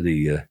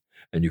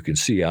and you can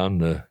see on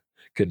the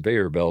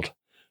conveyor belt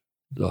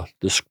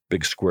this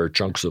big square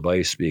chunks of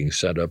ice being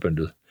set up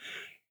into.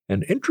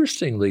 And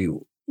interestingly,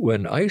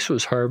 when ice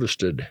was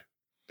harvested,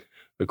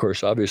 of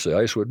course, obviously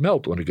ice would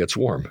melt when it gets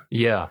warm.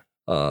 Yeah.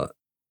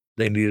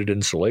 They needed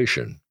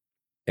insulation,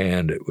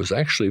 and it was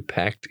actually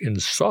packed in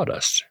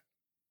sawdust,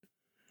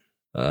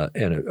 and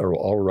it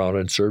all around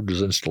and served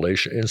as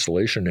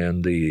insulation.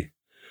 And the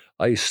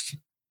ice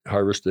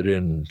harvested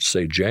in,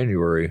 say,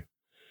 January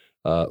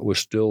was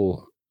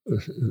still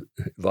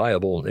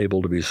viable and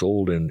able to be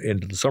sold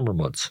into the summer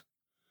months.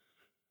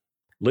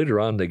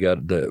 Later on, the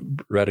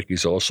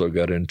Radekes also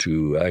got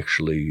into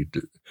actually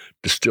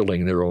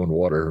distilling their own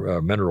water,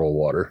 mineral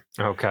water.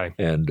 Okay.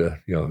 And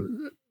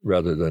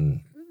rather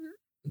than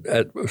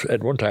at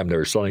one time they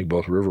were selling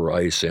both river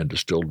ice and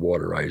distilled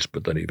water ice,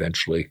 but then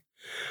eventually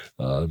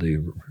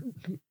the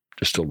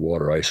distilled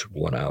water ice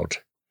won out.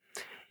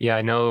 Yeah,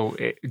 I know.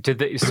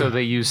 So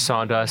they used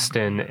sawdust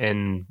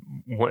in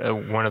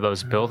one of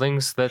those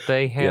buildings that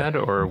they had,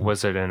 or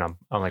was it in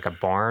a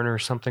barn or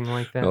something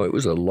like that? No, it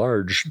was a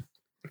large,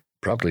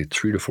 probably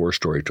 3 to 4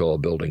 story tall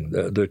building.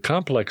 The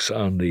complex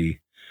on the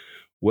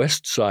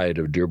west side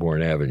of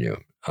Dearborn Avenue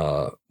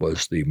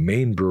was the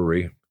main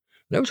brewery,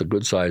 That was a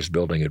good-sized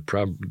building.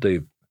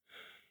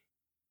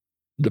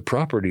 The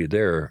property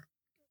there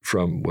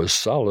was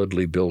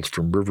solidly built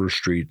from River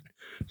Street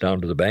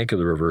down to the bank of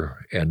the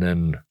river, and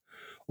then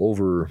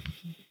over,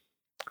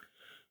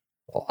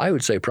 I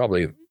would say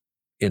probably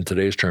in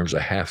today's terms, a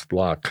half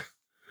block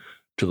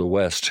to the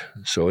west.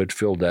 So it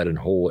filled that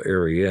whole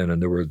area in,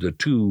 and there were the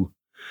two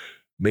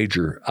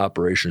major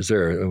operations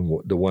there.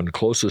 And the one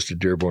closest to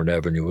Dearborn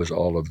Avenue was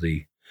all of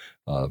the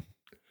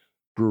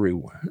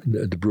brewery,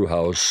 the brew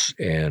house,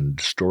 and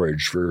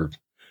storage for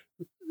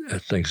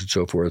things and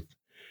so forth.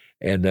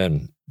 And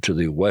then to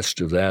the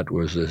west of that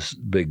was this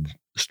big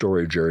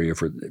storage area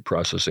for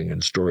processing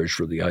and storage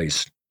for the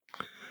ice.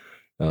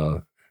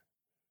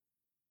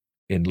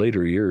 In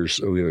later years,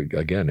 we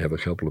again have a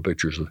couple of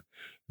pictures of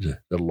the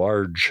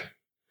large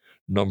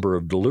number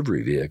of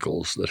delivery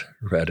vehicles that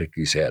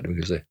Radke's had,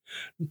 because they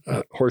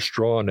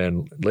horse-drawn,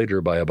 and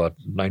later by about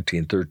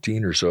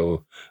 1913 or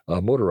so,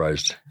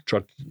 motorized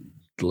truck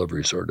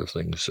delivery sort of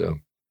things. So,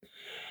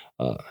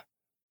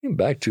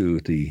 back to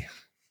the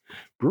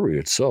brewery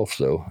itself,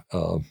 though.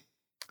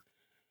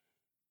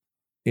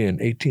 In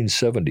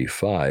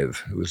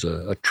 1875, it was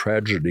a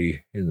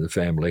tragedy in the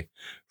family.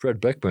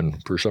 Fred Beckman,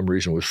 for some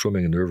reason, was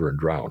swimming in the river and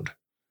drowned.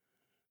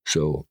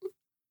 So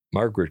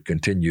Margaret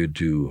continued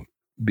to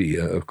be,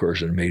 of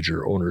course, in a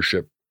major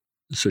ownership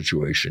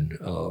situation,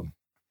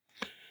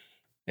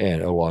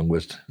 and along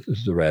with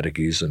the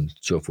Radke's and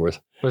so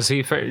forth. Was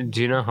he?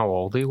 Do you know how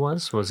old he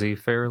was? Was he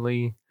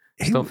fairly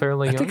young?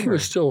 I think he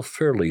was still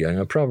fairly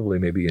young, probably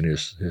maybe in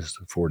his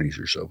 40s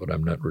or so, but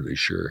I'm not really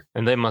sure.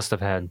 And they must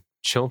have had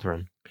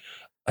children.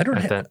 I don't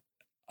have.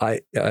 I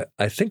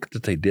think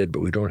that they did, but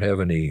we don't have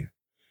any.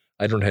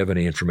 I don't have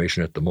any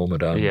information at the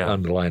moment on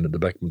the line of the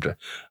Beckman.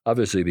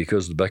 Obviously,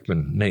 because the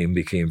Beckman name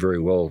became very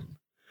well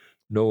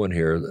known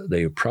here,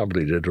 they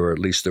probably did, or at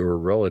least there were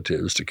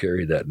relatives to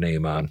carry that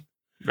name on.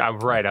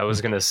 Right. I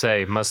was going to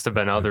say, must have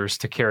been others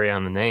to carry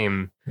on the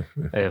name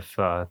if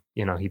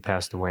he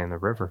passed away in the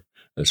river.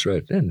 That's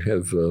right, and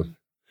have, of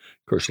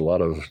course, a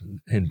lot of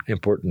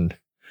important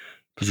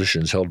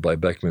positions held by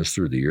Beckmans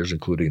through the years,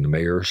 including the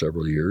mayor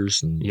several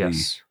years, and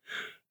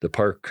the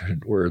park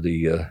where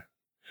the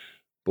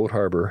boat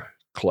harbor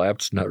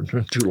collapsed not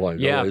too long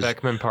ago. Yeah,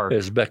 Beckman Park.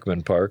 Is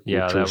Beckman Park,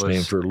 which was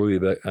named for Louis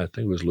I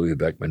think it was Louis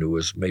Beckman, who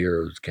was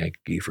mayor of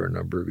Kankakee for a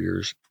number of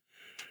years.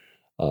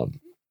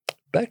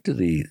 Back to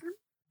the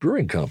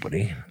brewing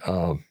company.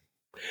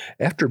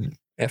 After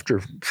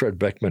Fred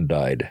Beckman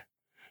died,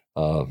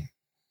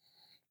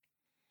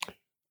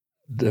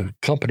 the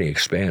company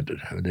expanded.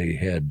 They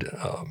had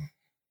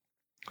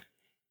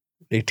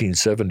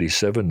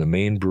 1877, the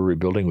main brewery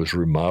building was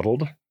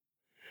remodeled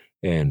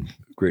and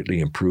greatly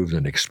improved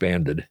and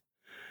expanded.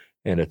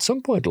 And at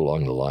some point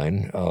along the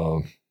line,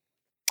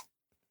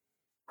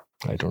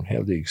 I don't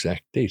have the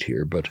exact date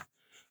here, but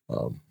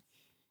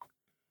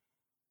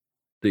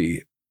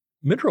the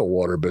mineral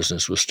water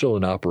business was still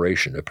in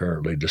operation,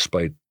 apparently,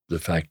 despite the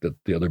fact that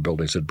the other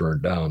buildings had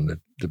burned down.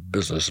 That the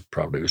business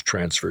probably was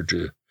transferred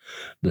to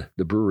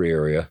the brewery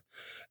area.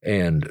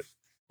 And,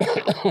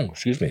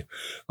 excuse me,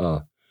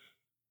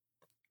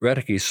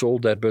 Radke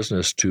sold that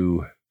business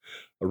to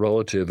a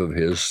relative of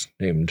his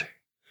named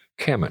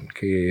Kamman,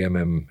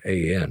 Kamman,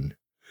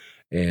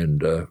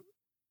 and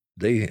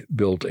they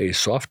built a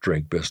soft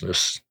drink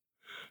business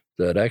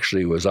that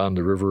actually was on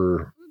the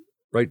river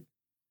right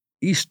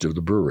east of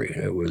the brewery.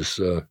 It was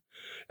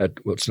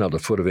at what's now the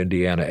foot of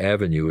Indiana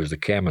Avenue is the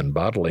Kamman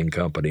Bottling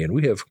Company, and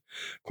we have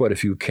quite a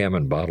few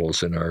Kamman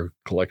bottles in our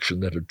collection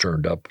that have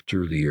turned up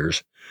through the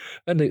years.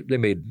 And they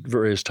made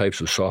various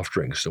types of soft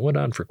drinks. It went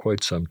on for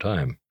quite some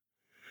time.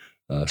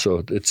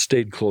 So it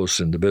stayed close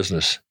in the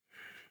business.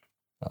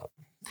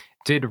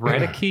 Did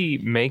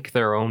Radke make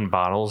their own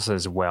bottles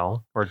as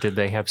well, or did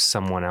they have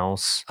someone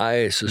else?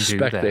 I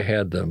suspect they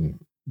had them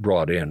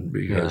brought in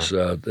because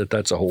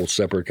that's a whole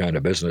separate kind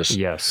of business.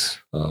 Yes.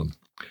 In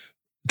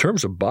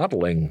terms of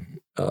bottling,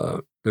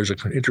 there's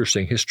an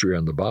interesting history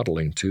on the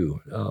bottling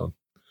too.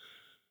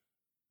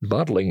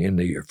 Bottling in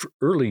the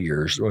early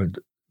years,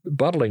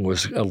 bottling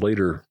was a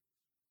later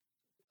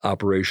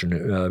operation.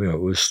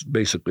 It was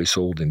basically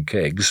sold in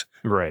kegs,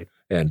 right,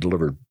 and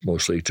delivered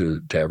mostly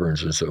to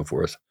taverns and so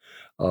forth.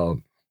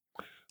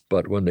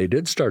 But when they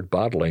did start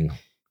bottling,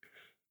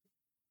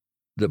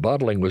 the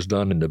bottling was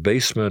done in the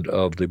basement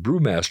of the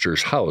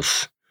brewmaster's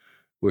house,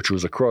 which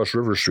was across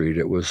River Street.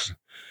 It was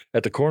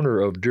at the corner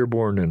of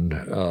Dearborn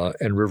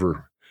and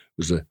River.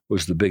 Was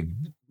the big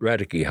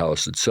Radke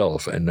house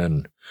itself, and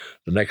then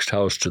the next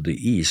house to the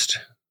east,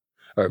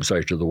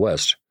 to the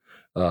west,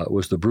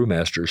 was the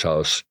brewmaster's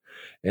house.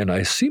 And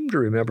I seem to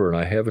remember, and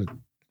I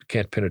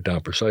can't pin it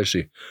down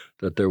precisely,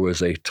 that there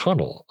was a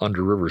tunnel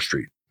under River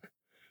Street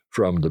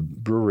from the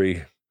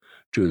brewery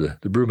to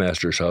the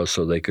brewmaster's house,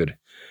 so they could,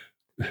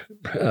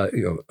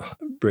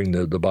 bring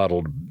the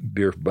bottled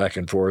beer back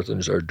and forth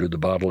and start do the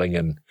bottling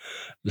and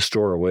the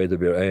store away the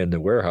beer and the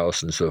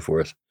warehouse and so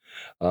forth.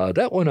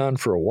 That went on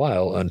for a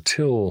while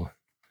until,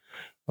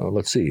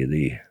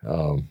 the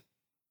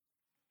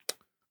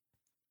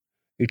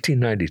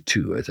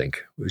 1892, I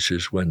think, which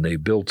is when they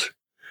built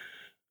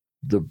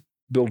the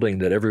building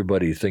that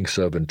everybody thinks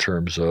of in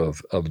terms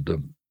of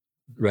the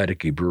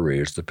Radeke Brewery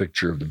is the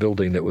picture of the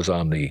building that was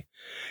on the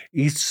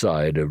east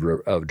side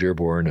of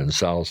Dearborn and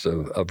south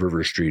of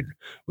River Street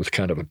with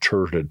kind of a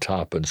turreted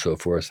top and so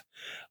forth.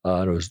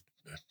 And it was,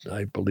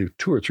 I believe,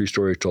 2 or 3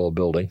 story tall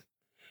building.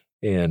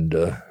 And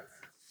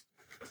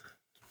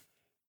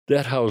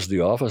that housed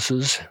the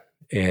offices,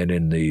 and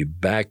in the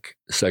back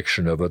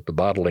section of it, the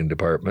bottling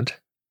department.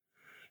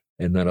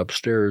 And then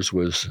upstairs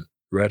was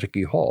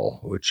Radeke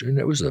Hall,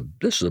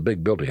 this is a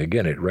big building.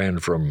 Again, it ran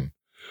from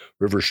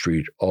River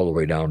Street all the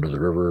way down to the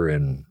river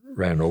and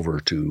ran over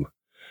to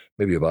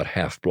maybe about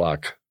half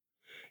block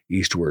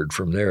eastward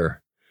from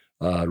there.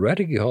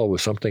 Radeke Hall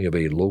was something of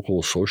a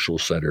local social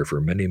center for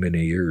many,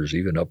 many years,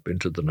 even up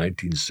into the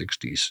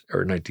 1960s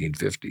or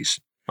 1950s.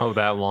 Oh,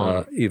 that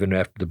long? Even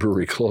after the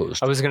brewery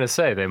closed. I was going to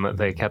say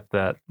they kept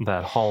that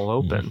hall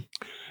open.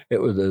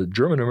 It was the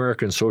German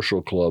American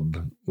Social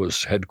Club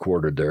was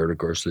headquartered there. And of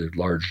course, the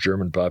large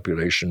German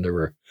population. There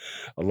were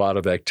a lot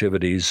of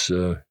activities,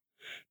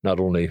 not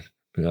only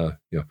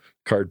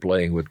card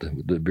playing with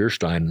the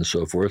Bierstein and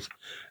so forth,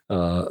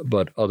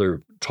 but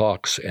other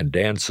talks and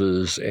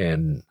dances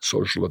and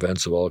social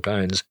events of all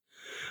kinds.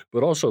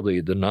 But also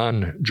the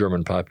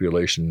non-German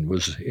population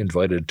was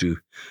invited to.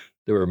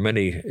 There were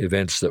many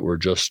events that were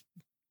just,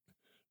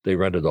 they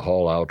rented the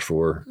hall out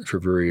for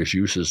various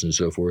uses and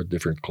so forth.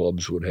 Different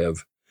clubs would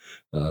have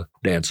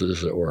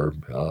dances or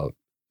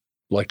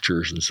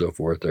lectures and so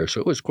forth there.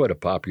 So it was quite a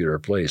popular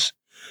place.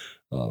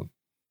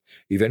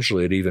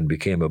 Eventually, it even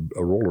became a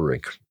roller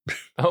rink.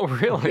 Oh,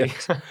 really?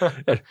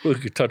 We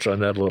could touch on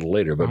that a little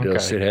later, but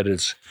Okay. it had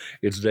its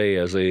day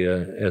as a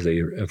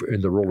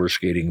in the roller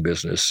skating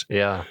business.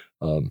 Yeah.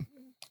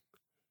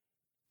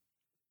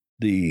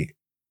 The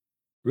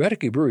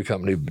Radeke Brewery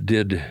Company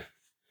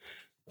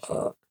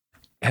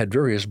had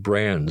various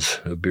brands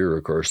of beer.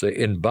 Of course,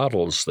 in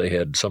bottles they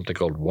had something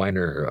called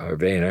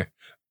Wiener,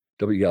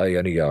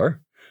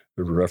 W-I-N-E-R,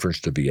 a reference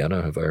to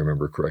Vienna, if I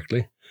remember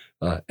correctly.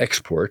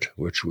 Export,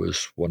 which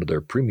was one of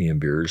their premium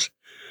beers.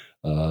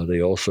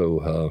 They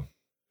also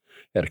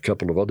had a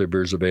couple of other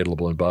beers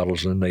available in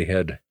bottles, and they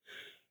had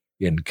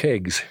in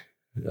kegs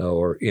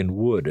or in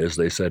wood, as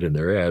they said in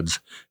their ads,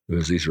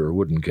 because these were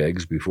wooden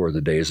kegs before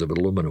the days of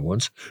aluminum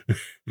ones.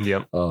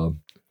 Yep.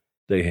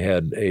 They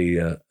had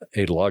a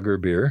lager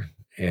beer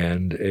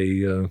and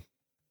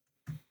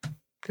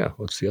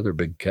what's the other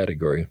big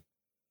category?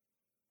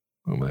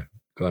 Oh my,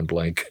 gone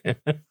blank.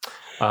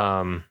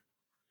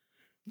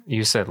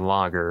 You said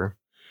lager,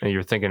 and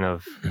you're thinking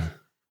of,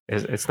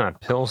 it's not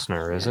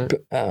Pilsner, is it?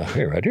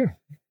 Here, right here.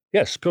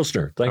 Yes,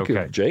 Pilsner. Thank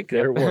you, Jake.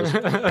 There it was.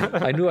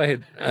 I knew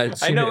I'd I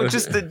seen know it.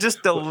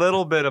 just a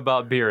little bit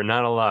about beer,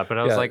 not a lot, but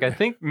I was Yeah. like, I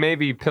think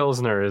maybe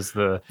Pilsner is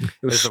the. It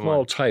was is the small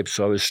one. type,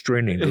 so I was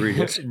straining to read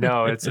it.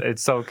 No,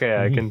 it's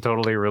okay. I can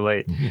totally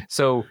relate.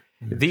 So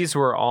these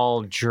were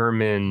all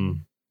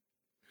German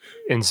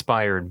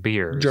inspired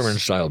beers. German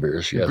style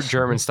beers, yes.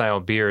 German style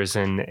beers,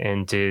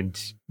 and did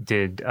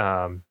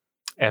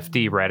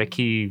FD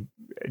Radeke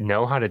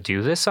know how to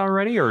do this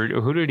already, or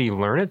who did he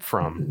learn it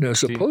from? No,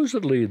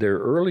 supposedly their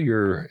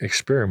earlier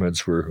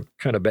experiments were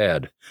kind of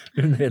bad.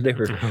 And they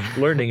were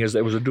learning as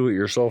it was a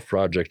do-it-yourself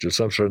project of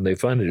some sort, and they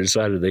finally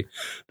decided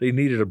they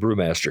needed a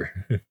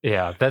brewmaster.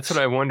 Yeah, that's what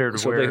I wondered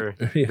So where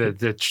they-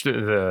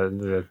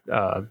 the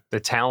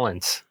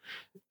talent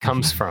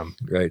comes from.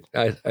 Right.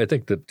 I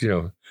think that,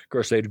 of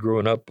course, they'd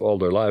grown up all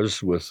their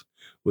lives with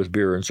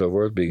beer and so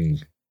forth, being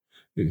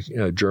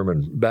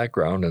German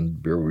background,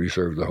 and beer we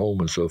served at home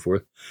and so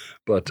forth.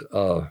 But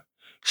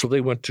so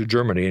they went to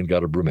Germany and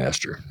got a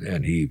brewmaster,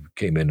 and he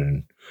came in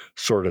and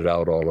sorted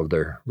out all of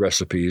their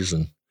recipes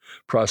and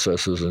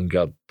processes and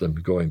got them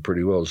going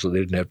pretty well. So they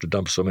didn't have to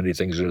dump so many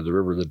things into the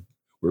river that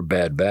were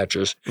bad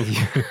batches.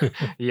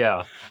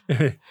 Yeah.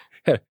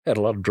 Had a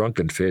lot of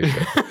drunken fish.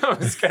 I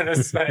was going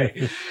to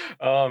say,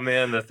 oh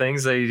man, the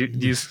things they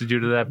used to do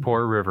to that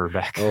poor river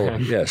back Oh,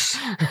 then. yes.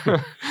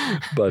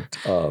 But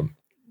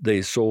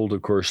they sold,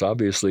 of course,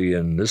 obviously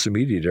in this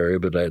immediate area,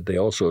 but they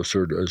also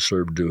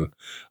served to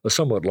a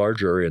somewhat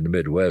large area in the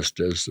Midwest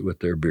as with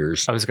their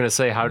beers. I was going to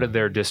say, how did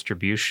their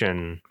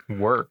distribution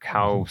work?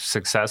 How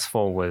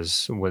successful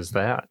was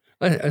that?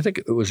 I think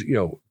it was,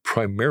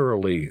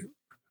 primarily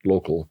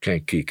local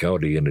Kankakee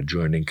County and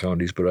adjoining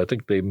counties, but I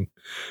think they,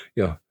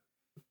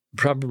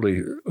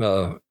 probably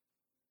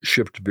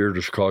shipped beer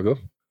to Chicago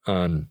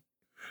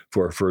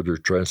for further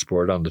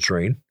transport on the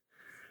train.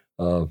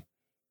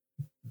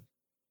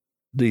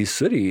 The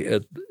city,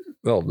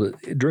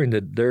 during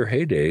their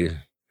heyday,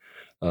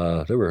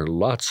 there were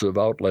lots of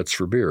outlets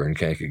for beer in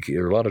Kankakee.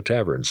 There were a lot of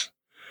taverns,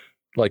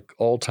 like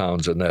all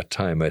towns in that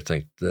time. I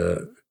think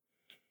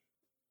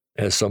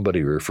as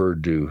somebody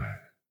referred to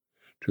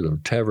them,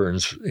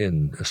 taverns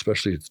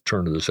especially at the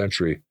turn of the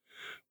century,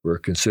 were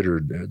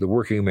considered the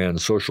working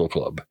man's social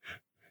club.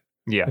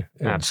 Yeah,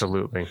 And-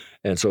 absolutely.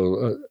 And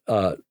so,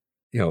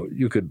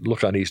 you could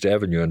look on East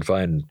Avenue and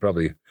find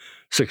probably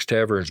 6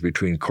 taverns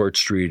between Court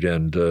Street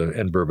and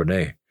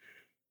Bourbonnais.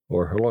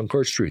 Or along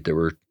Court Street, there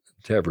were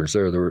taverns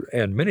there.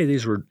 And many of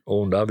these were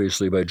owned,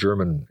 obviously, by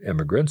German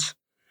immigrants,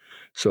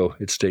 so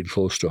it stayed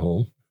close to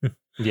home.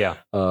 Yeah.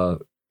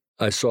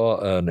 I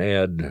saw an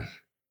ad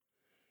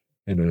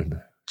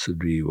in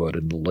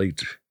the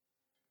late,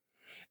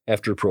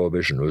 after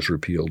Prohibition was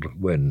repealed,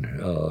 when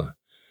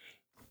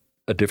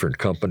a different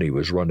company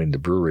was running the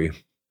brewery,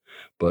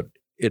 but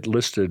it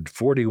listed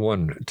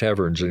 41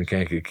 taverns in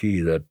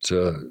Kankakee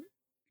that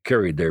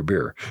carried their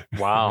beer.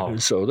 Wow.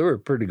 So they were a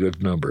pretty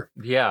good number.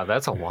 Yeah,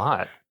 that's a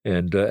lot.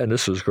 And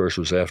this, of course,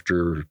 was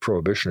after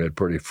Prohibition had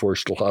pretty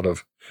forced a lot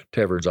of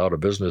taverns out of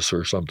business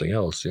or something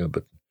else.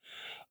 But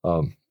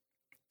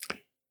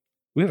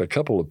we have a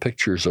couple of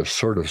pictures of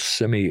sort of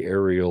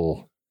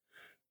semi-aerial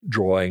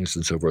drawings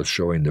and so forth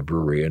showing the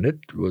brewery, and it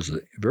was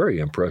very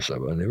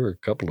impressive. And there were a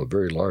couple of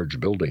very large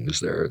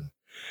buildings there.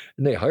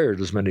 And they hired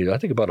as many, I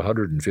think about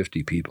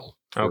 150 people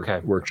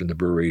worked in the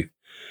brewery.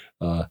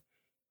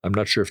 I'm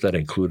not sure if that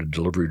included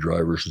delivery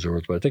drivers and so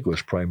forth, but I think it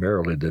was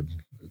primarily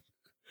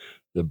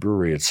the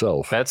brewery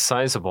itself. That's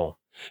sizable.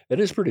 It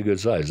is pretty good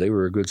size. They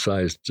were a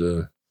good-sized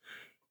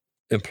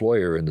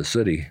employer in the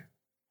city.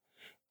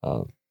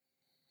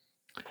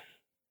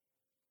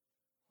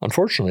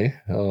 Unfortunately,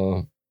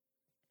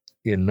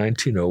 in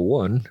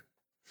 1901,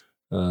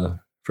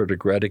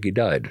 Frederick Radeke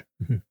died,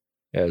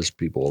 as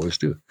people always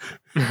do.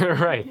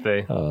 Right.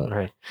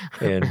 Right.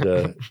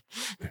 And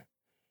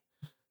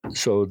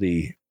so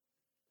the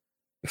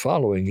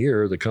following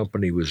year, the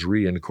company was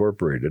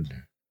reincorporated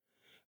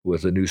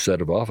with a new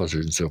set of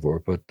officers and so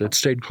forth, but that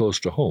stayed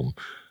close to home.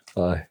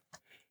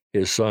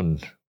 His son,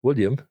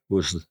 William,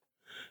 was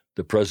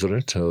the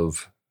president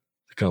of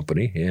the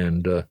company,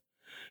 and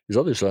his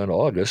other son,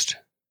 August,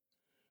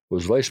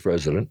 was vice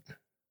president.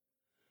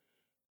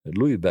 And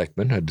Louis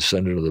Beckman, a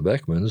descendant of the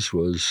Beckmans,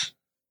 was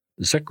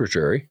the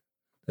secretary.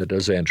 That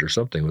does answer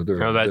something.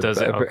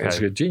 It's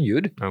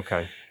continued.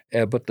 Okay.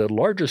 But the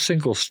largest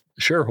single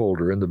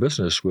shareholder in the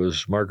business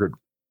was Margaret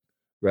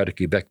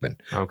Radeke Beckman.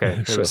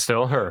 Okay. It was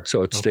still her.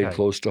 So it stayed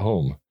close to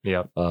home.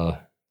 Yeah.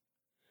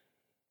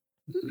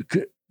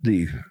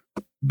 The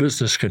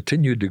business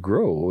continued to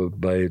grow.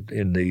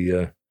 In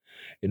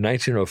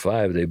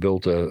 1905, they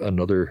built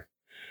another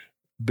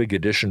big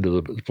addition to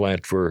the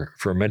plant for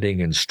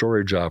fermenting and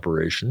storage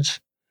operations.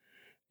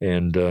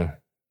 And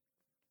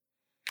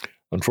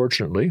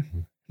unfortunately,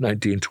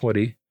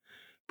 1920,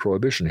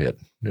 Prohibition hit,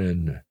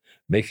 and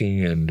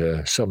making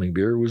and selling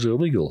beer was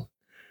illegal.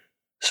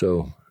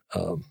 So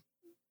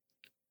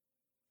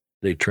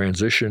they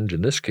transitioned,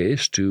 in this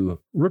case, to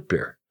root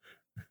beer.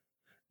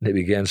 They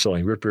began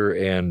selling root beer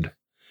and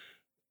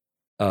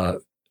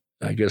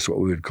I guess what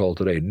we would call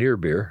today near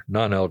beer,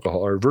 non-alcohol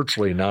or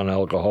virtually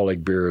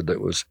non-alcoholic beer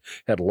that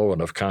had low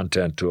enough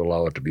content to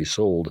allow it to be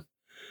sold.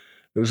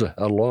 It was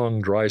a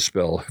long dry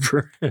spell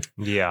for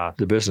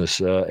the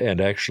business,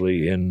 and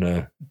actually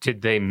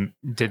did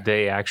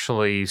they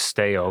actually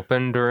stay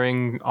open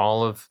during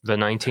all of the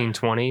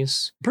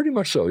 1920s? Pretty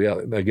much so, yeah.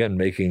 Again,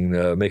 making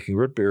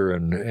root beer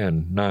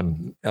and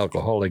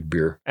non-alcoholic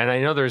beer. And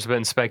I know there's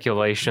been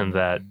speculation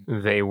that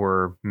they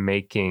were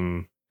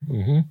making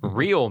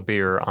real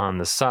beer on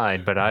the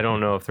side, but I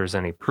don't know if there's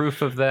any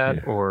proof of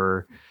that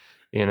or,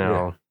 I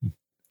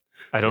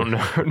don't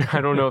know. I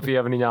don't know if you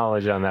have any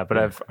knowledge on that, but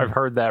I've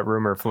heard that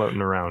rumor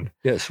floating around.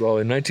 Yes. Well,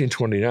 in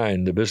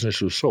 1929, the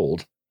business was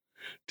sold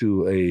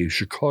to a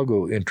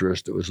Chicago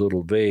interest that was a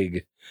little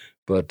vague,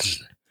 but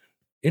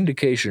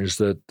indications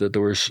that there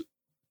was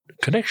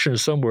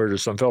connections somewhere to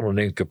some fellow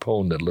named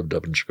Capone that lived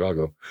up in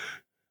Chicago.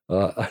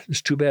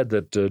 It's too bad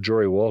that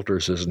Jory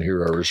Walters isn't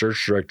here, our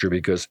research director,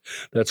 because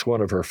that's one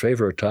of her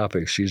favorite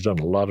topics. She's done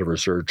a lot of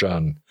research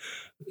on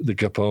the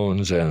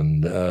Capones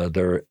and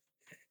their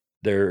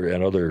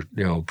and other,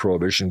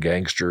 Prohibition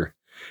gangster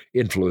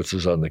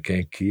influences on the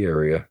Kankakee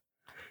area.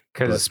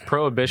 Because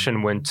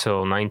Prohibition went till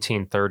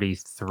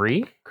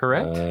 1933,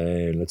 correct?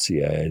 Let's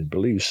see. I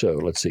believe so.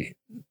 Let's see.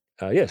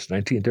 Yes,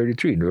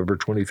 1933, November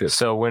 25th.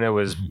 So when it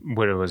was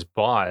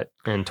bought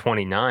in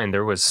 29,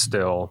 that was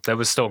still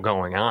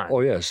going on.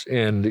 Oh yes,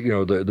 and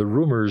the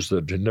rumors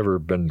that had never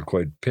been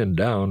quite pinned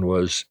down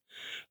was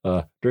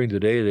during the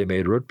day they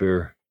made root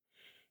beer,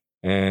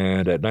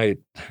 and at night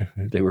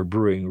they were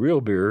brewing real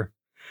beer,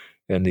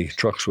 and the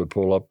trucks would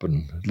pull up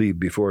and leave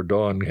before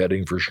dawn,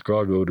 heading for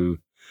Chicago to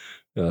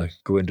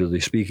go into the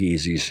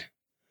speakeasies.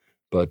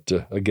 But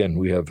again,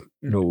 we have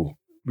no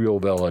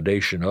real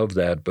validation of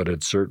that, but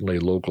it's certainly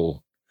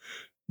local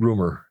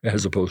rumor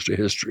as opposed to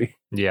history.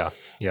 Yeah.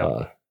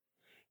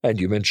 And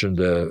you mentioned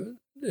the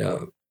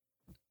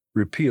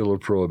repeal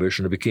of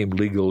Prohibition. It became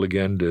legal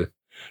again to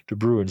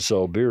brew and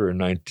sell beer in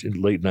late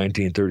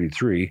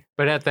 1933.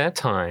 But at that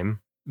time,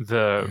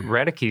 the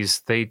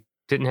Radekes, they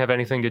didn't have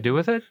anything to do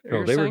with it?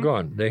 No, they were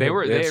gone. They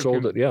had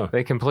sold it, yeah.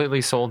 They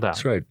completely sold out.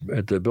 That's right.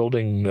 At the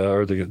building,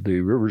 or the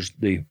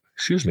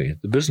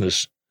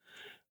business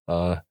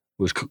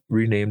was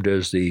renamed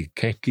as the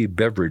Kankakee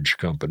Beverage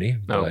Company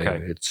by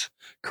its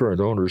current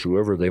owners,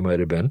 whoever they might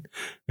have been.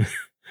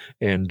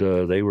 And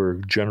they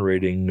were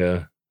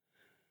generating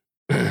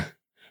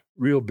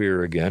real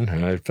beer again.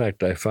 And in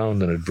fact, I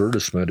found an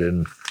advertisement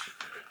in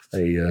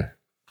in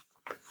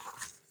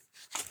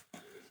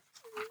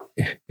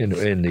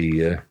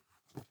the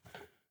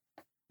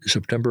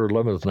September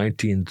 11th,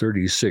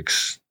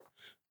 1936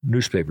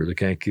 newspaper, the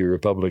Kankakee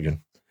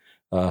Republican,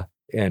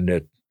 and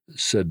it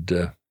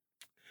said,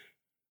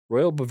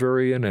 Royal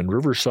Bavarian and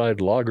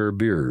Riverside Lager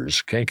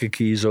beers,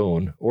 Kankakee's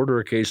own. Order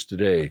a case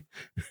today.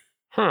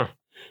 Huh.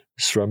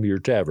 It's from your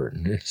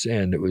tavern.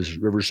 And it was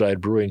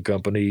Riverside Brewing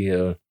Company,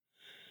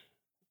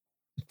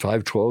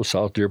 512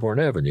 South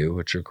Dearborn Avenue,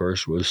 which, of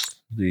course,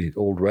 was the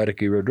old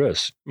Radeke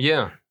address.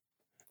 Yeah.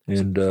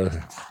 And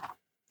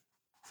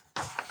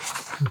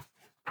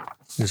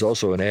there's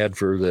also an ad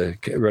for the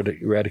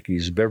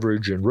Radeke's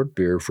beverage and root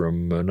beer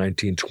from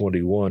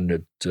 1921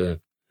 that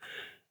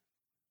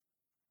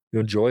you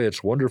enjoy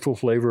its wonderful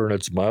flavor and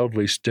its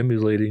mildly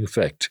stimulating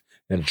effect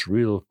and its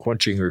real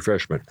quenching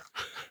refreshment.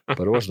 But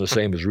it wasn't the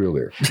same as real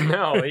beer.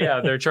 No, yeah,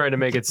 they're trying to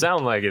make it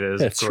sound like it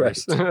is. That's of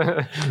course.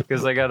 right.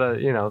 Because they got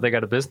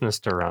a business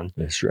to run.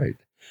 That's right.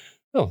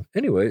 Oh,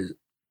 anyway,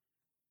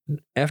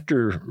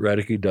 after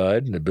Radeke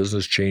died and the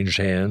business changed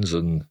hands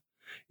and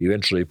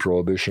eventually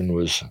Prohibition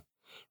was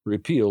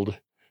repealed,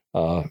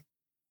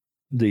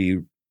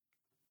 the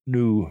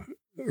new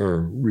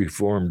or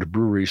reformed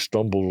brewery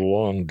stumbled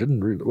along.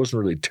 Wasn't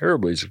really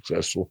terribly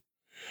successful,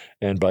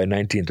 and by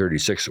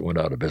 1936 it went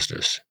out of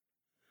business.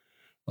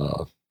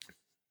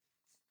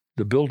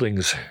 The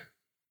buildings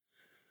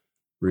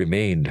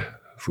remained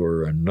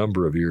for a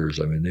number of years.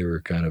 I mean, they were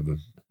kind of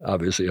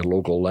obviously a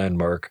local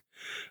landmark.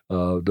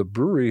 The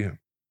brewery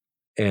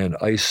and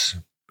ice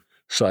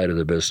side of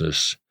the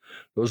business,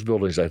 those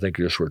buildings I think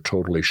just were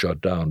totally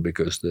shut down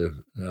because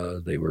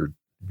they were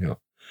no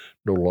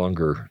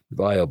longer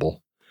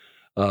viable.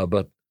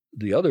 But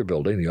the other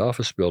building, the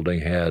office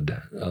building,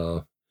 had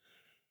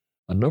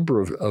a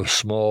number of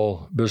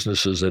small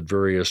businesses at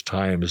various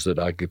times that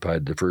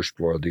occupied the first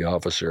floor of the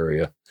office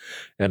area.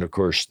 And, of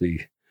course, the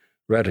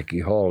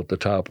Radeke Hall at the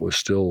top was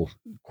still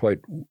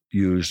quite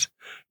used.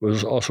 It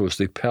was also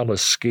the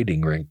Palace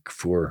skating rink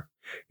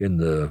in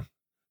the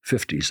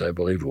 50s, I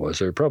believe it was.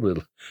 There are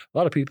probably a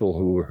lot of people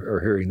who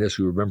are hearing this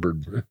who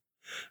remembered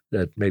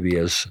that maybe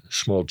as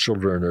small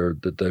children or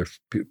that their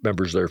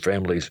members of their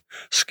families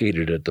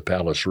skated at the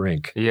Palace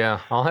rink. Yeah,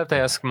 I'll have to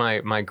ask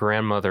my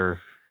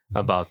grandmother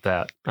about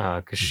that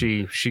because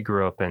she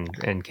grew up in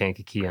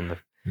Kankakee in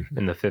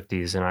the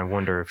 50s, and I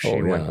wonder if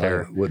she went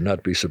there. I would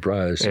not be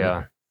surprised.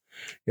 Yeah.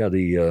 Yeah,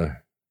 the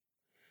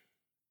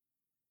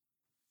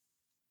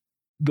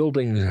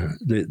building,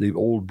 the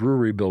old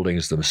brewery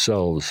buildings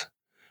themselves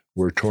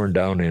were torn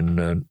down in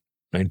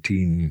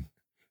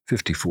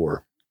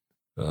 1954.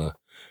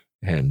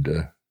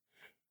 And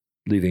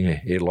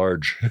leaving a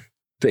large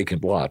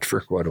vacant lot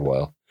for quite a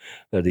while.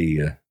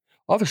 The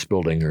office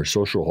building or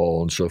social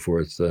hall and so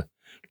forth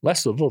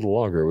lasted a little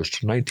longer. It was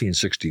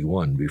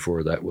 1961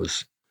 before that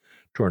was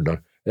torn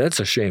down.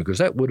 That's a shame because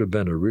that would have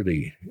been a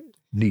really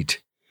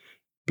neat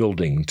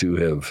building to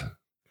have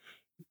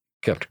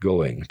kept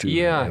going.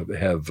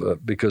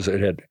 Because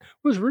it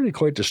was really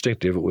quite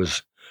distinctive. It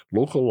was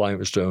local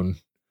limestone.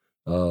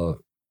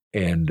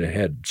 And it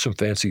had some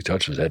fancy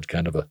touches. It had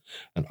kind of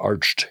an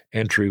arched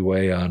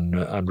entryway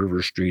on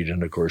River Street,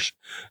 and of course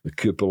the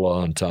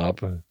cupola on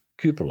top.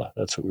 Cupola,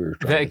 that's what we were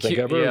trying to think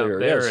of earlier.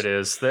 There it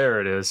is.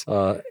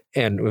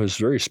 And it was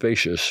very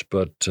spacious,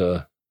 but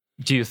do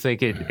you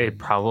think it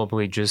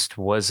probably just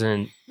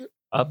wasn't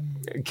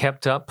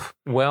kept up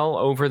well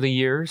over the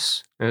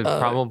years? It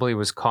probably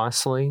was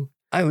costly.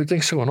 I would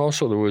think so, and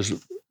also there was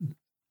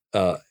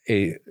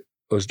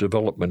was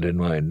development in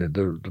mind.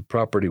 The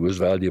property was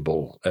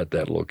valuable at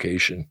that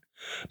location.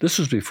 This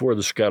was before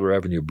the Schuyler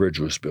Avenue Bridge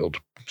was built.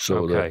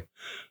 So, okay.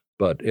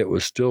 But it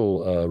was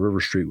still,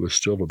 River Street was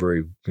still a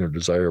very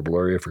desirable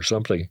area for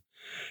something.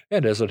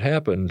 And as it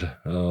happened,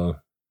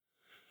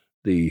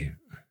 the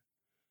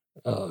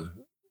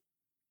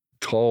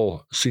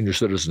tall senior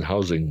citizen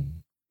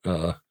housing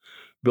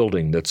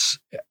building that's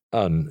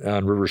on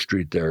River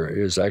Street there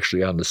is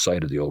actually on the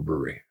site of the old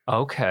brewery.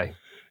 Okay.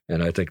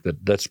 And I think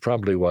that's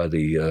probably why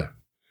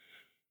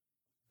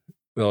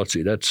let's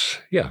see,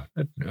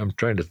 I'm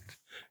trying to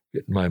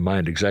get in my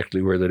mind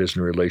exactly where that is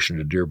in relation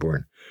to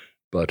Dearborn.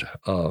 But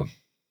that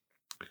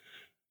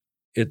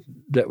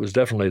was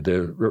definitely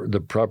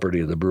the property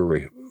of the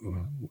brewery.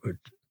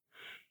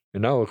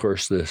 And now, of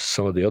course,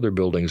 some of the other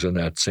buildings in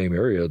that same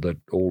area, that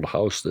old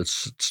house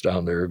that's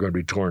down there, are going to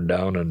be torn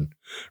down and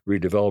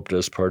redeveloped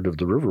as part of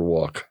the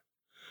Riverwalk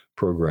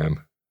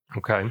program.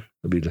 Okay.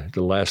 It'll be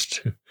the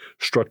last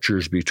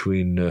structures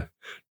between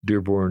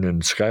Dearborn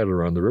and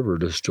Schuyler on the river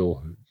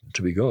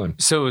to be gone.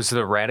 So is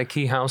the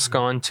Radeke house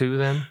gone too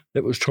then?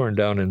 It was torn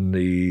down in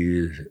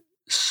the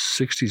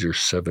 60s or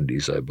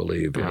 70s, I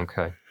believe.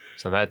 Okay.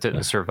 So that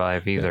didn't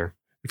survive either.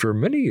 Yeah. For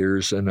many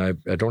years, and I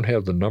don't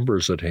have the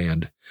numbers at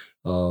hand,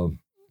 Mrs.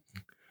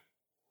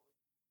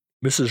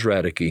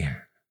 Radeke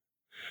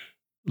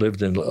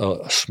lived in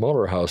a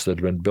smaller house that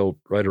had been built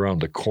right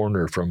around the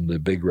corner from the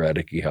big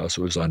Radeke house.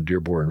 It was on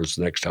Dearborn. It was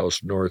the next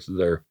house north of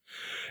there.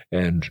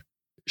 And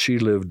she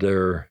lived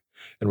there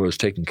and was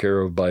taken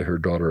care of by her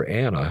daughter,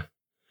 Anna.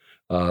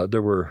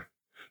 there were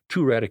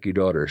 2 Radke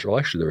daughters. Well,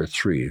 actually, there were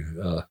 3.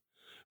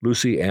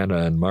 Lucy, Anna,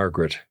 and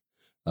Margaret.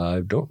 I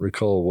don't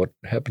recall what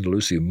happened to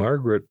Lucy.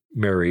 Margaret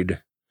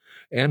married.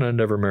 Anna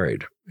never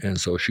married. And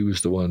so she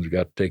was the one who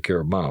got to take care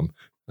of Mom,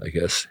 I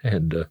guess,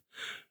 and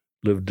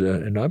lived,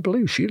 and I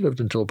believe she lived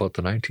until about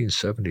the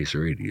 1970s or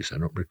 80s. I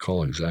don't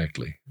recall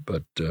exactly.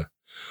 But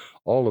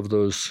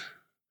most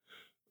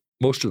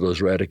of those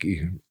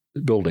Radke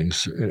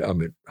buildings,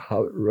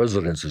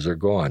 residences are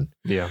gone.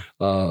 Yeah.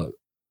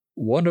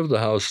 One of the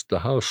house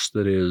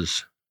that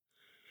is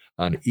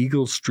on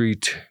Eagle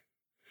Street,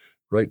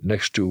 right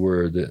next to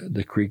where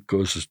the creek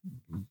goes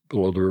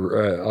below the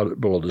river,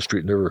 out below the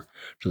street and the river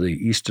to the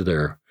east of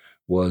there,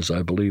 was,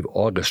 I believe,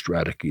 August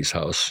Radke's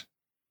house.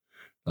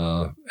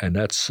 And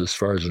that's, as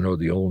far as I know,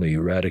 the only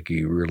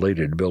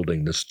Radke-related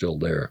building that's still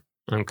there.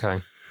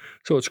 Okay.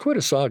 So it's quite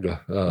a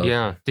saga.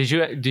 Yeah.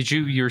 Did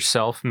you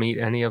yourself meet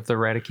any of the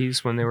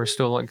Radkes when they were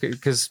still,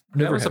 because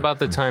that was about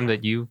the time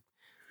that you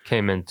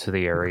came into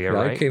the area,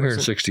 right? I came here in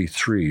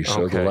 1963,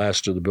 so the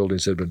last of the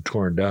buildings had been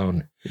torn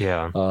down.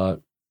 Yeah.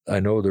 I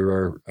know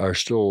there are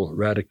still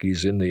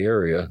Radkes in the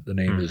area. The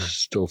name is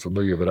still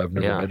familiar, but I've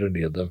never met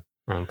any of them.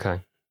 Okay.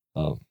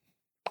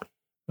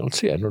 Let's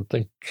see. I don't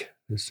think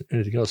there's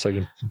anything else I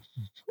can.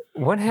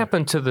 What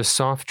happened to the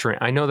soft drink?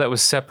 I know that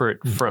was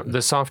separate from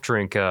the soft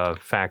drink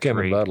factory.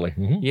 Cameron Bottling.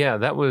 Mm-hmm. Yeah,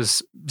 that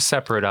was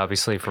separate,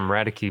 obviously, from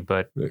Radke.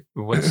 But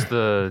what's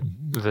the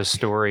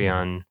story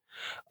on?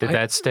 Did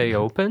that stay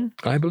open?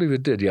 I believe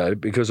it did. Yeah,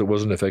 because it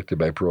wasn't affected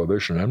by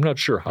Prohibition. I'm not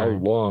sure how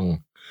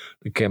long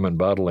the Cameron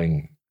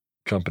Bottling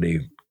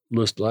Company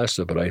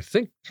lasted, but I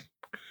think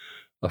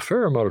a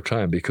fair amount of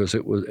time, because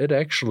it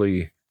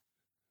actually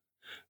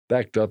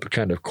backed up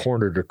kind of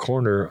corner to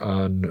corner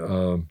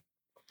on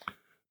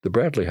the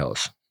Bradley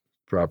House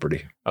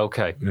property.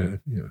 Okay.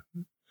 Yeah.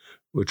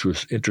 Which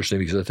was interesting,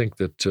 because I think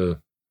that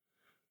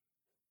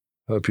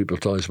people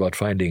tell us about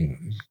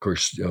finding, of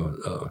course,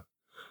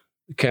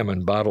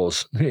 Cameron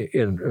bottles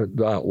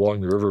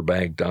along the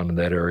riverbank down in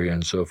that area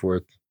and so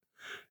forth.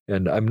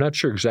 And I'm not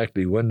sure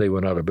exactly when they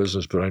went out of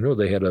business, but I know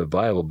they had a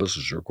viable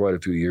business for quite a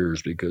few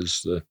years,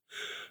 because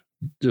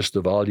just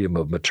the volume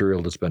of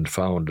material that's been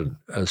found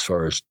as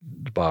far as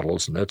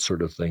bottles and that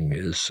sort of thing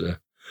is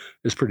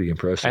pretty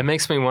impressive. It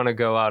makes me want to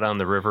go out on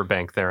the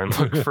riverbank there and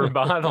look for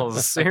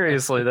bottles.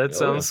 Seriously, that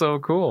sounds so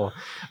cool.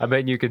 I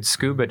bet you could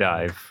scuba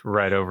dive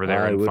right over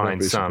there and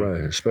find some.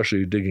 Surprised,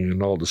 especially digging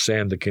in all the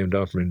sand that came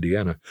down from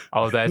Indiana.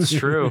 Oh, that's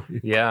true.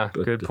 Yeah,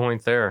 good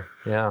point there.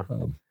 Yeah.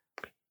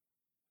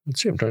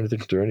 Let's see, I'm trying to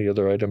think if there are any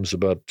other items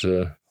about...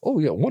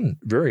 one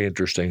very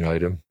interesting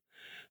item.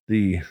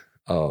 The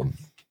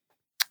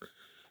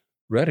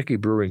Radke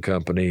Brewing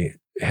Company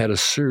had a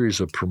series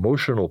of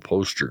promotional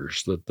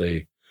posters that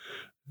they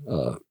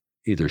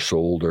either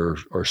sold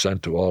or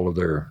sent to all of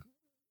their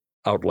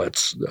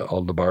outlets,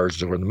 all the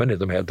bars, and many of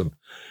them had them.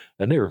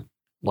 And they were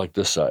like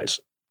this size.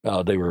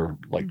 They were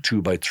like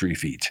 2 by 3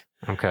 feet.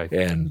 Okay.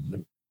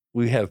 And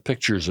we have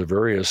pictures of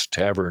various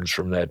taverns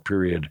from that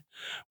period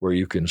where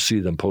you can see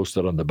them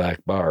posted on the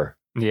back bar.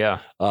 Yeah.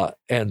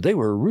 And they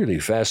were really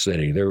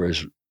fascinating. There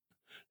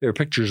were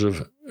pictures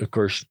of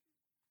course,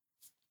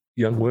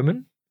 young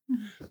women,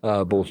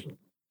 both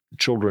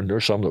children.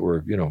 There's some that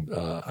were,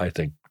 I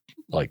think,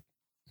 like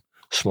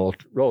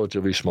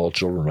relatively small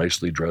children,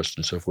 nicely dressed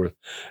and so forth,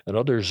 and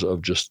others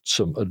of just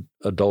some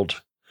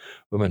adult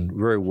women,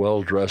 very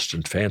well dressed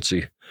and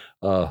fancy.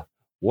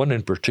 One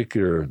in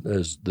particular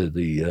is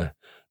the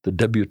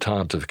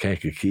debutante of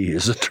Kankakee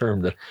is a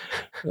term that,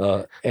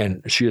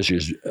 and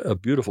she's a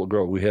beautiful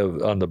girl. We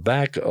have on the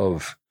back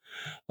of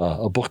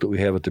a book that we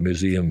have at the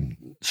museum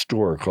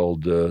store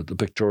called The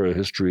Pictorial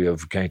History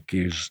of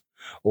Kankakee's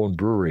Own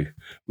Brewery.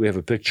 We have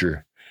a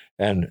picture,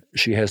 and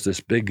she has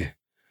this big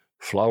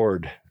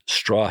flowered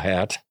straw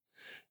hat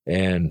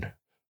and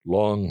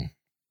long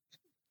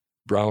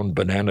brown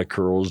banana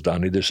curls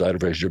down either side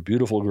of her. She's a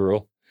beautiful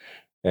girl,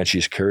 and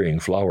she's carrying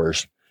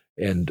flowers.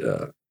 And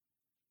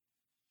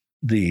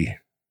the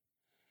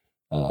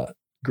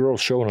girl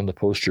shown on the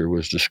poster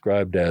was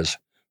described as,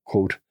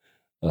 quote,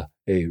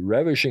 a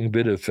ravishing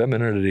bit of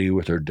femininity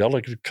with her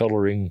delicate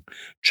coloring,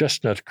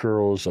 chestnut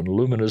curls, and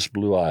luminous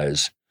blue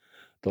eyes.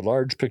 The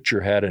large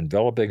picture hat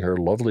enveloping her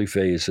lovely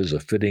face is a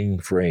fitting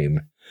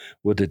frame,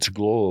 with its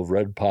glow of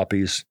red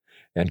poppies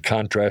and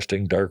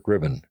contrasting dark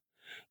ribbon.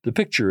 The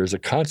picture is a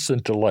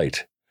constant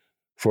delight,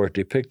 for it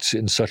depicts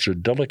in such a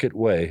delicate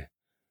way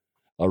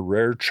a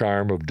rare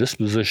charm of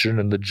disposition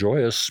and the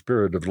joyous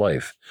spirit of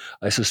life.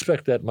 I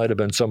suspect that might have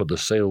been some of the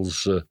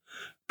sales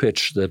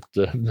pitch that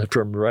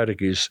from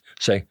Radke's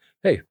saying,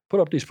 hey, put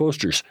up these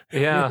posters.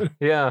 Yeah,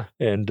 yeah.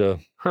 And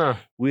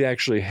we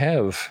actually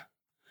have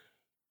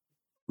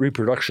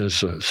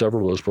reproductions of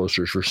several of those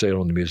posters for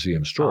sale in the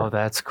museum store. Oh,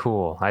 that's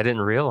cool. I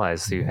didn't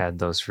realize you had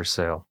those for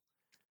sale.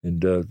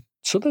 And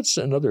so that's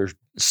another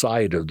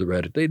side of the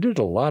Radke. They did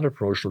a lot of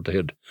promotional.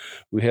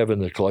 We have in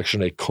the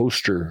collection a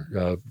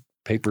coaster,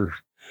 paper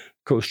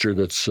coaster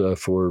that's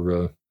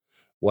for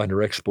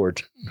Winder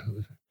Export,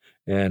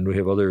 and we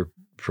have other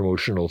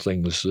promotional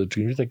things.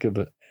 Can you think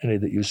of any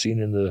that you've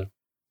seen in the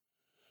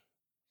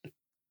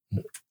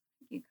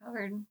You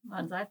covered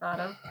ones I thought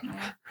of.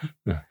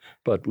 Yeah.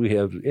 But we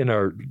have in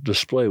our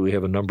display, we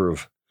have a number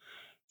of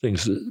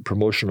things,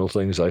 promotional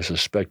things. I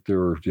suspect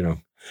there are,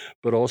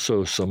 but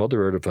also some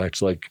other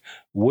artifacts like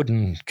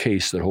wooden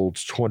case that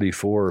holds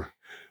 24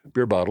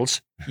 beer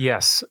bottles.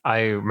 Yes, I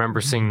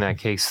remember seeing that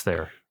case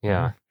there.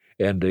 Yeah.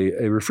 And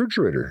a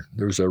refrigerator.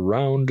 There's a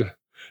round,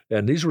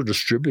 and these were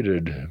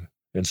distributed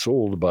and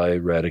sold by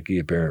Radeke,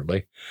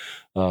 apparently.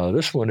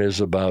 This one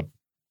is about,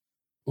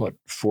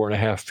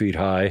 4.5 feet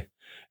high,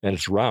 and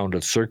it's round,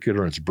 it's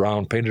circular, and it's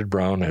brown, painted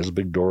brown, has a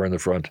big door in the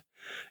front,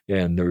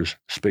 and there's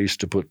space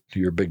to put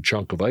your big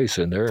chunk of ice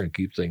in there and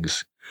keep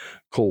things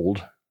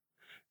cold.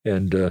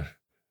 And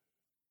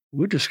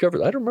we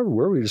discovered, I don't remember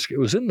where it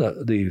was in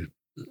the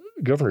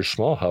Governor's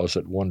Small House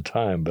at one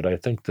time, but I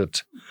think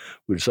that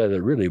we decided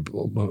it really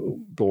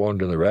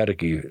belonged in the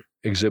Radeke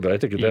exhibit. I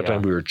think at that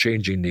time we were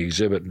changing the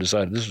exhibit and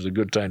decided this was a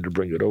good time to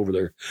bring it over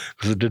there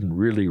because it didn't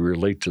really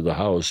relate to the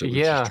house. It was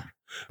just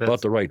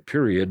about the right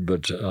period,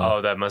 but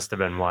that must have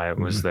been why it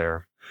was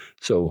there.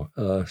 So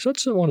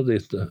that's one of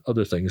the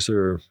other things.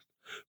 There are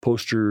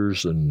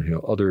posters and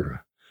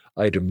other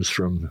items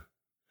from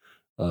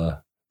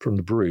the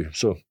brewery.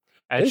 So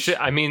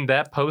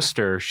that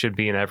poster should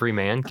be in every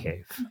man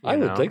cave. I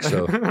would think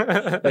so.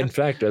 In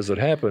fact, as it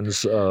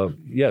happens,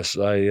 yes,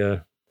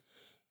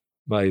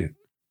 my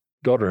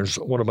daughters,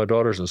 one of my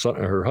daughters and son,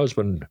 her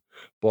husband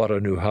bought a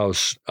new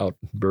house out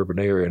in Bourbon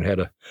area and had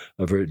a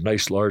very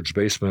nice large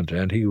basement,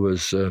 and he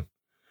was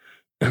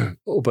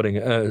decorating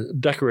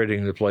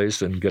the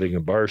place and getting a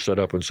bar set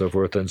up and so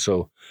forth, and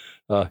so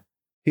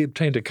he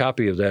obtained a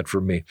copy of that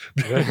from me.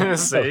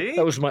 See,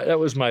 that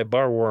was my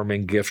bar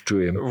warming gift to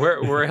him.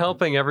 We're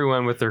helping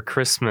everyone with their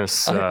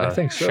Christmas I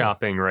think so.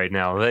 Shopping right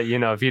now. That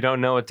if you don't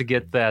know what to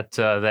get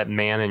that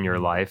man in your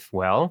life,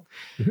 well,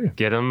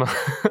 get him a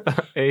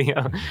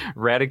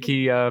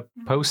Radeke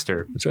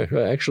poster. That's right.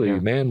 Actually,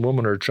 man,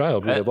 woman, or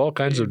child. We have all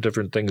kinds of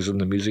different things in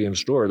the museum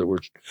store that we're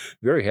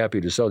very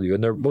happy to sell you,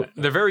 and they're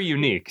very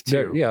unique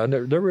too. And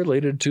they're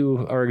related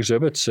to our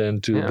exhibits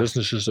and to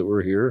businesses that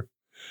were here.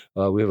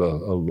 We have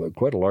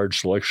quite a large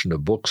selection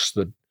of books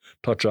that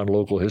touch on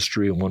local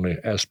history in one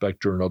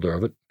aspect or another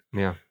of it.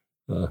 Yeah,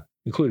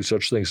 including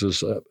such things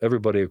as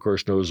everybody, of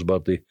course, knows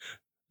about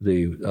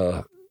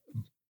the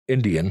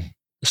Indian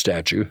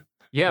statue.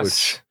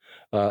 Yes,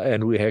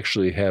 and we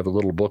actually have a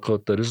little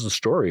booklet that is the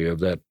story of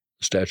that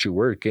statue,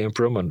 where it came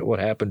from, and what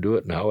happened to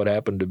it, and how it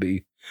happened to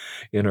be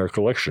in our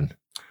collection.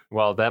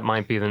 Well, that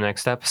might be the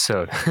next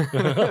episode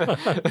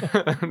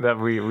that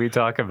we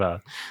talk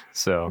about.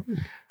 So,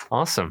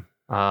 awesome.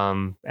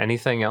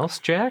 Anything else,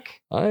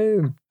 Jack? I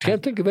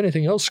can't think of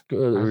anything else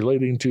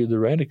relating to the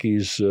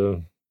Radekes.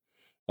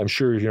 I'm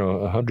sure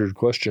 100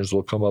 questions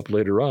will come up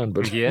later on,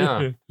 but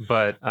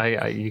but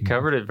you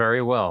covered it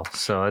very well,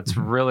 so it's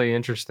really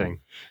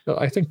interesting.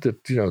 I think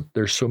that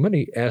there's so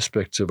many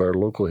aspects of our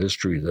local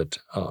history that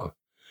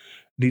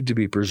need to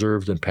be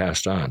preserved and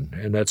passed on,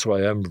 and that's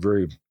why I'm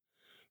very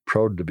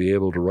proud to be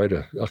able to write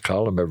a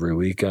column every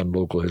week on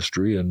local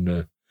history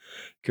and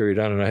carry it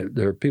on. And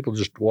there are people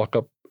just walk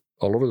up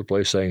all over the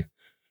place saying,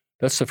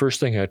 that's the first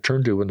thing I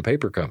turn to when the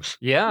paper comes.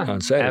 Yeah,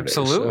 on Saturday.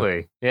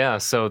 Absolutely.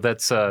 So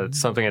that's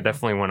something I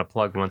definitely want to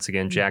plug once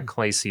again. Jack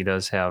Clacy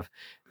does have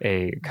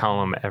a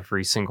column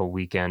every single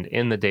weekend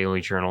in the Daily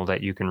Journal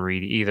that you can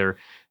read either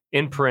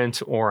in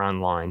print or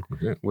online,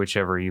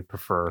 whichever you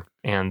prefer.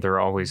 And they're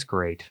always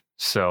great.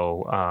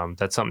 So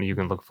that's something you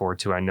can look forward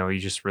to. I know you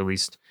just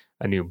released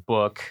a new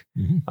book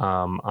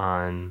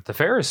on the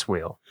Ferris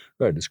wheel.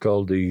 Right. It's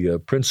called The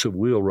Prince of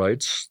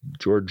Wheelwrights,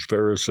 George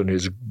Ferris and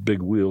his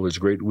big wheel, his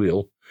great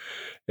wheel.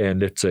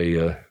 And it's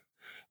a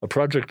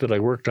project that I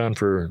worked on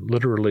for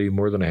literally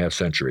more than a half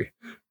century.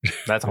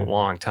 That's a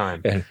long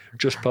time. And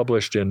just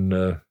published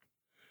in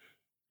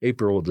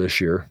April of this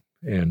year.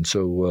 And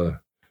so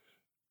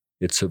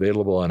it's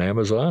available on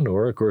Amazon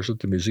or, of course, at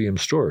the museum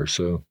store.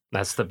 So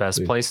that's the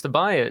best place to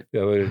buy it.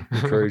 I would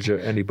encourage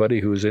anybody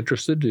who is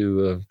interested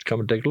to come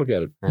and take a look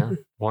at it. Yeah,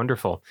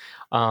 wonderful.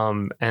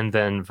 And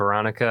then,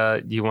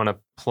 Veronica, you want to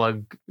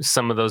plug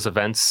some of those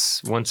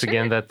events once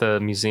again that the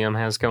museum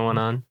has going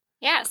on?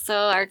 Yeah, so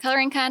our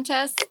coloring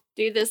contest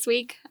due this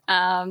week.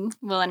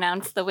 We'll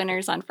announce the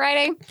winners on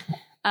Friday.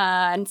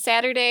 On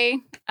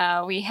Saturday,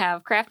 we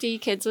have Crafty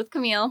Kids with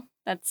Camille.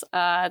 That's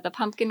the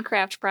Pumpkin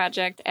Craft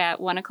Project at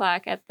 1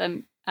 o'clock at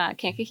the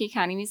Kankakee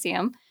County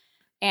Museum.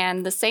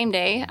 And the same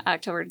day,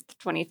 October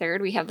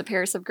 23rd, we have the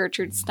Paris of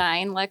Gertrude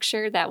Stein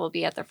lecture that will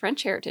be at the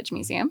French Heritage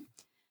Museum.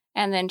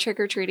 And then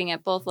trick-or-treating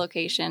at both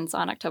locations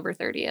on October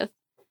 30th.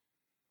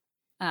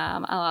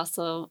 I'll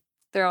also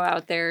throw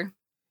out there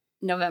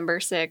November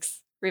 6th.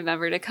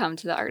 Remember to come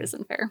to the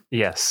Artisan Fair.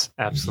 Yes,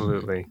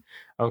 absolutely.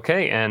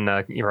 Okay, and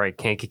you're right,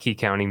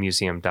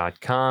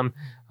 KankakeeCountyMuseum.com.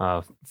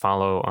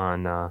 Follow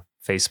on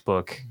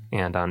Facebook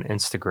and on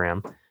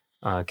Instagram,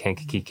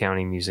 Kankakee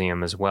County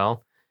Museum as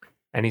well.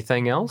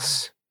 Anything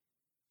else?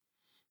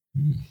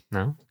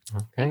 No?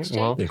 Okay. Thanks,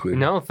 well,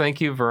 no, thank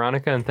you,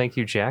 Veronica, and thank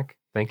you, Jack.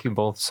 Thank you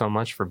both so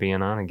much for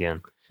being on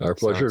again. Our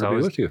pleasure it's to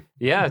always- be with you.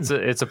 Yeah,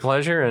 it's a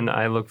pleasure, and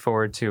I look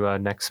forward to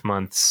next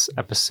month's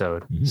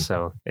episode. Mhm.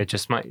 So it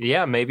just might,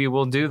 maybe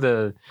we'll do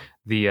the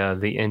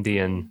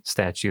Indian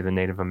statue, the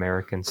Native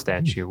American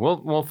statue.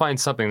 We'll find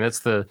something. That's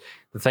the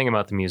thing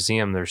about the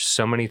museum. There's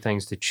so many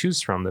things to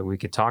choose from that we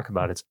could talk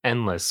about. It's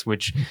endless,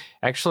 which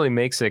actually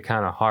makes it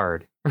kind of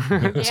hard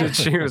to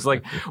choose.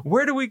 Like,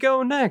 where do we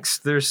go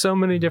next? There's so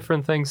many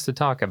different things to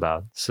talk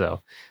about.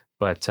 So,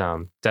 but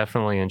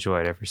definitely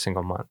enjoy it every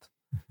single month.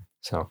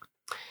 So.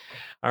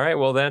 All right,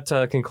 well, that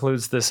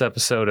concludes this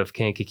episode of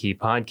Kankakee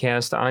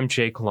Podcast. I'm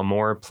Jake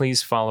Lamore.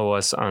 Please follow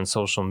us on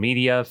social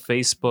media,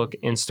 Facebook,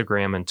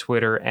 Instagram, and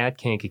Twitter at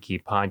Kankakee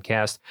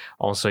Podcast.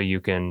 Also,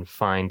 you can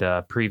find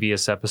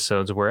previous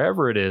episodes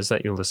wherever it is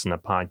that you listen to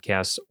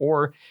podcasts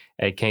or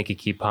at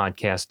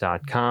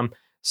kankakeepodcast.com.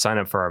 Sign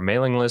up for our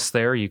mailing list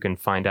there. You can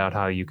find out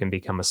how you can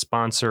become a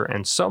sponsor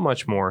and so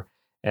much more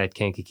at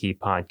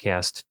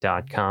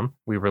kankakeepodcast.com.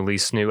 We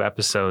release new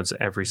episodes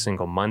every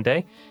single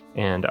Monday,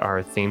 and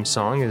our theme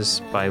song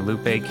is by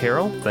Lupe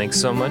Carroll. Thanks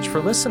so much for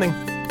listening.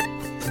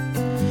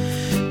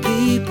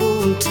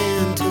 People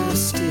tend to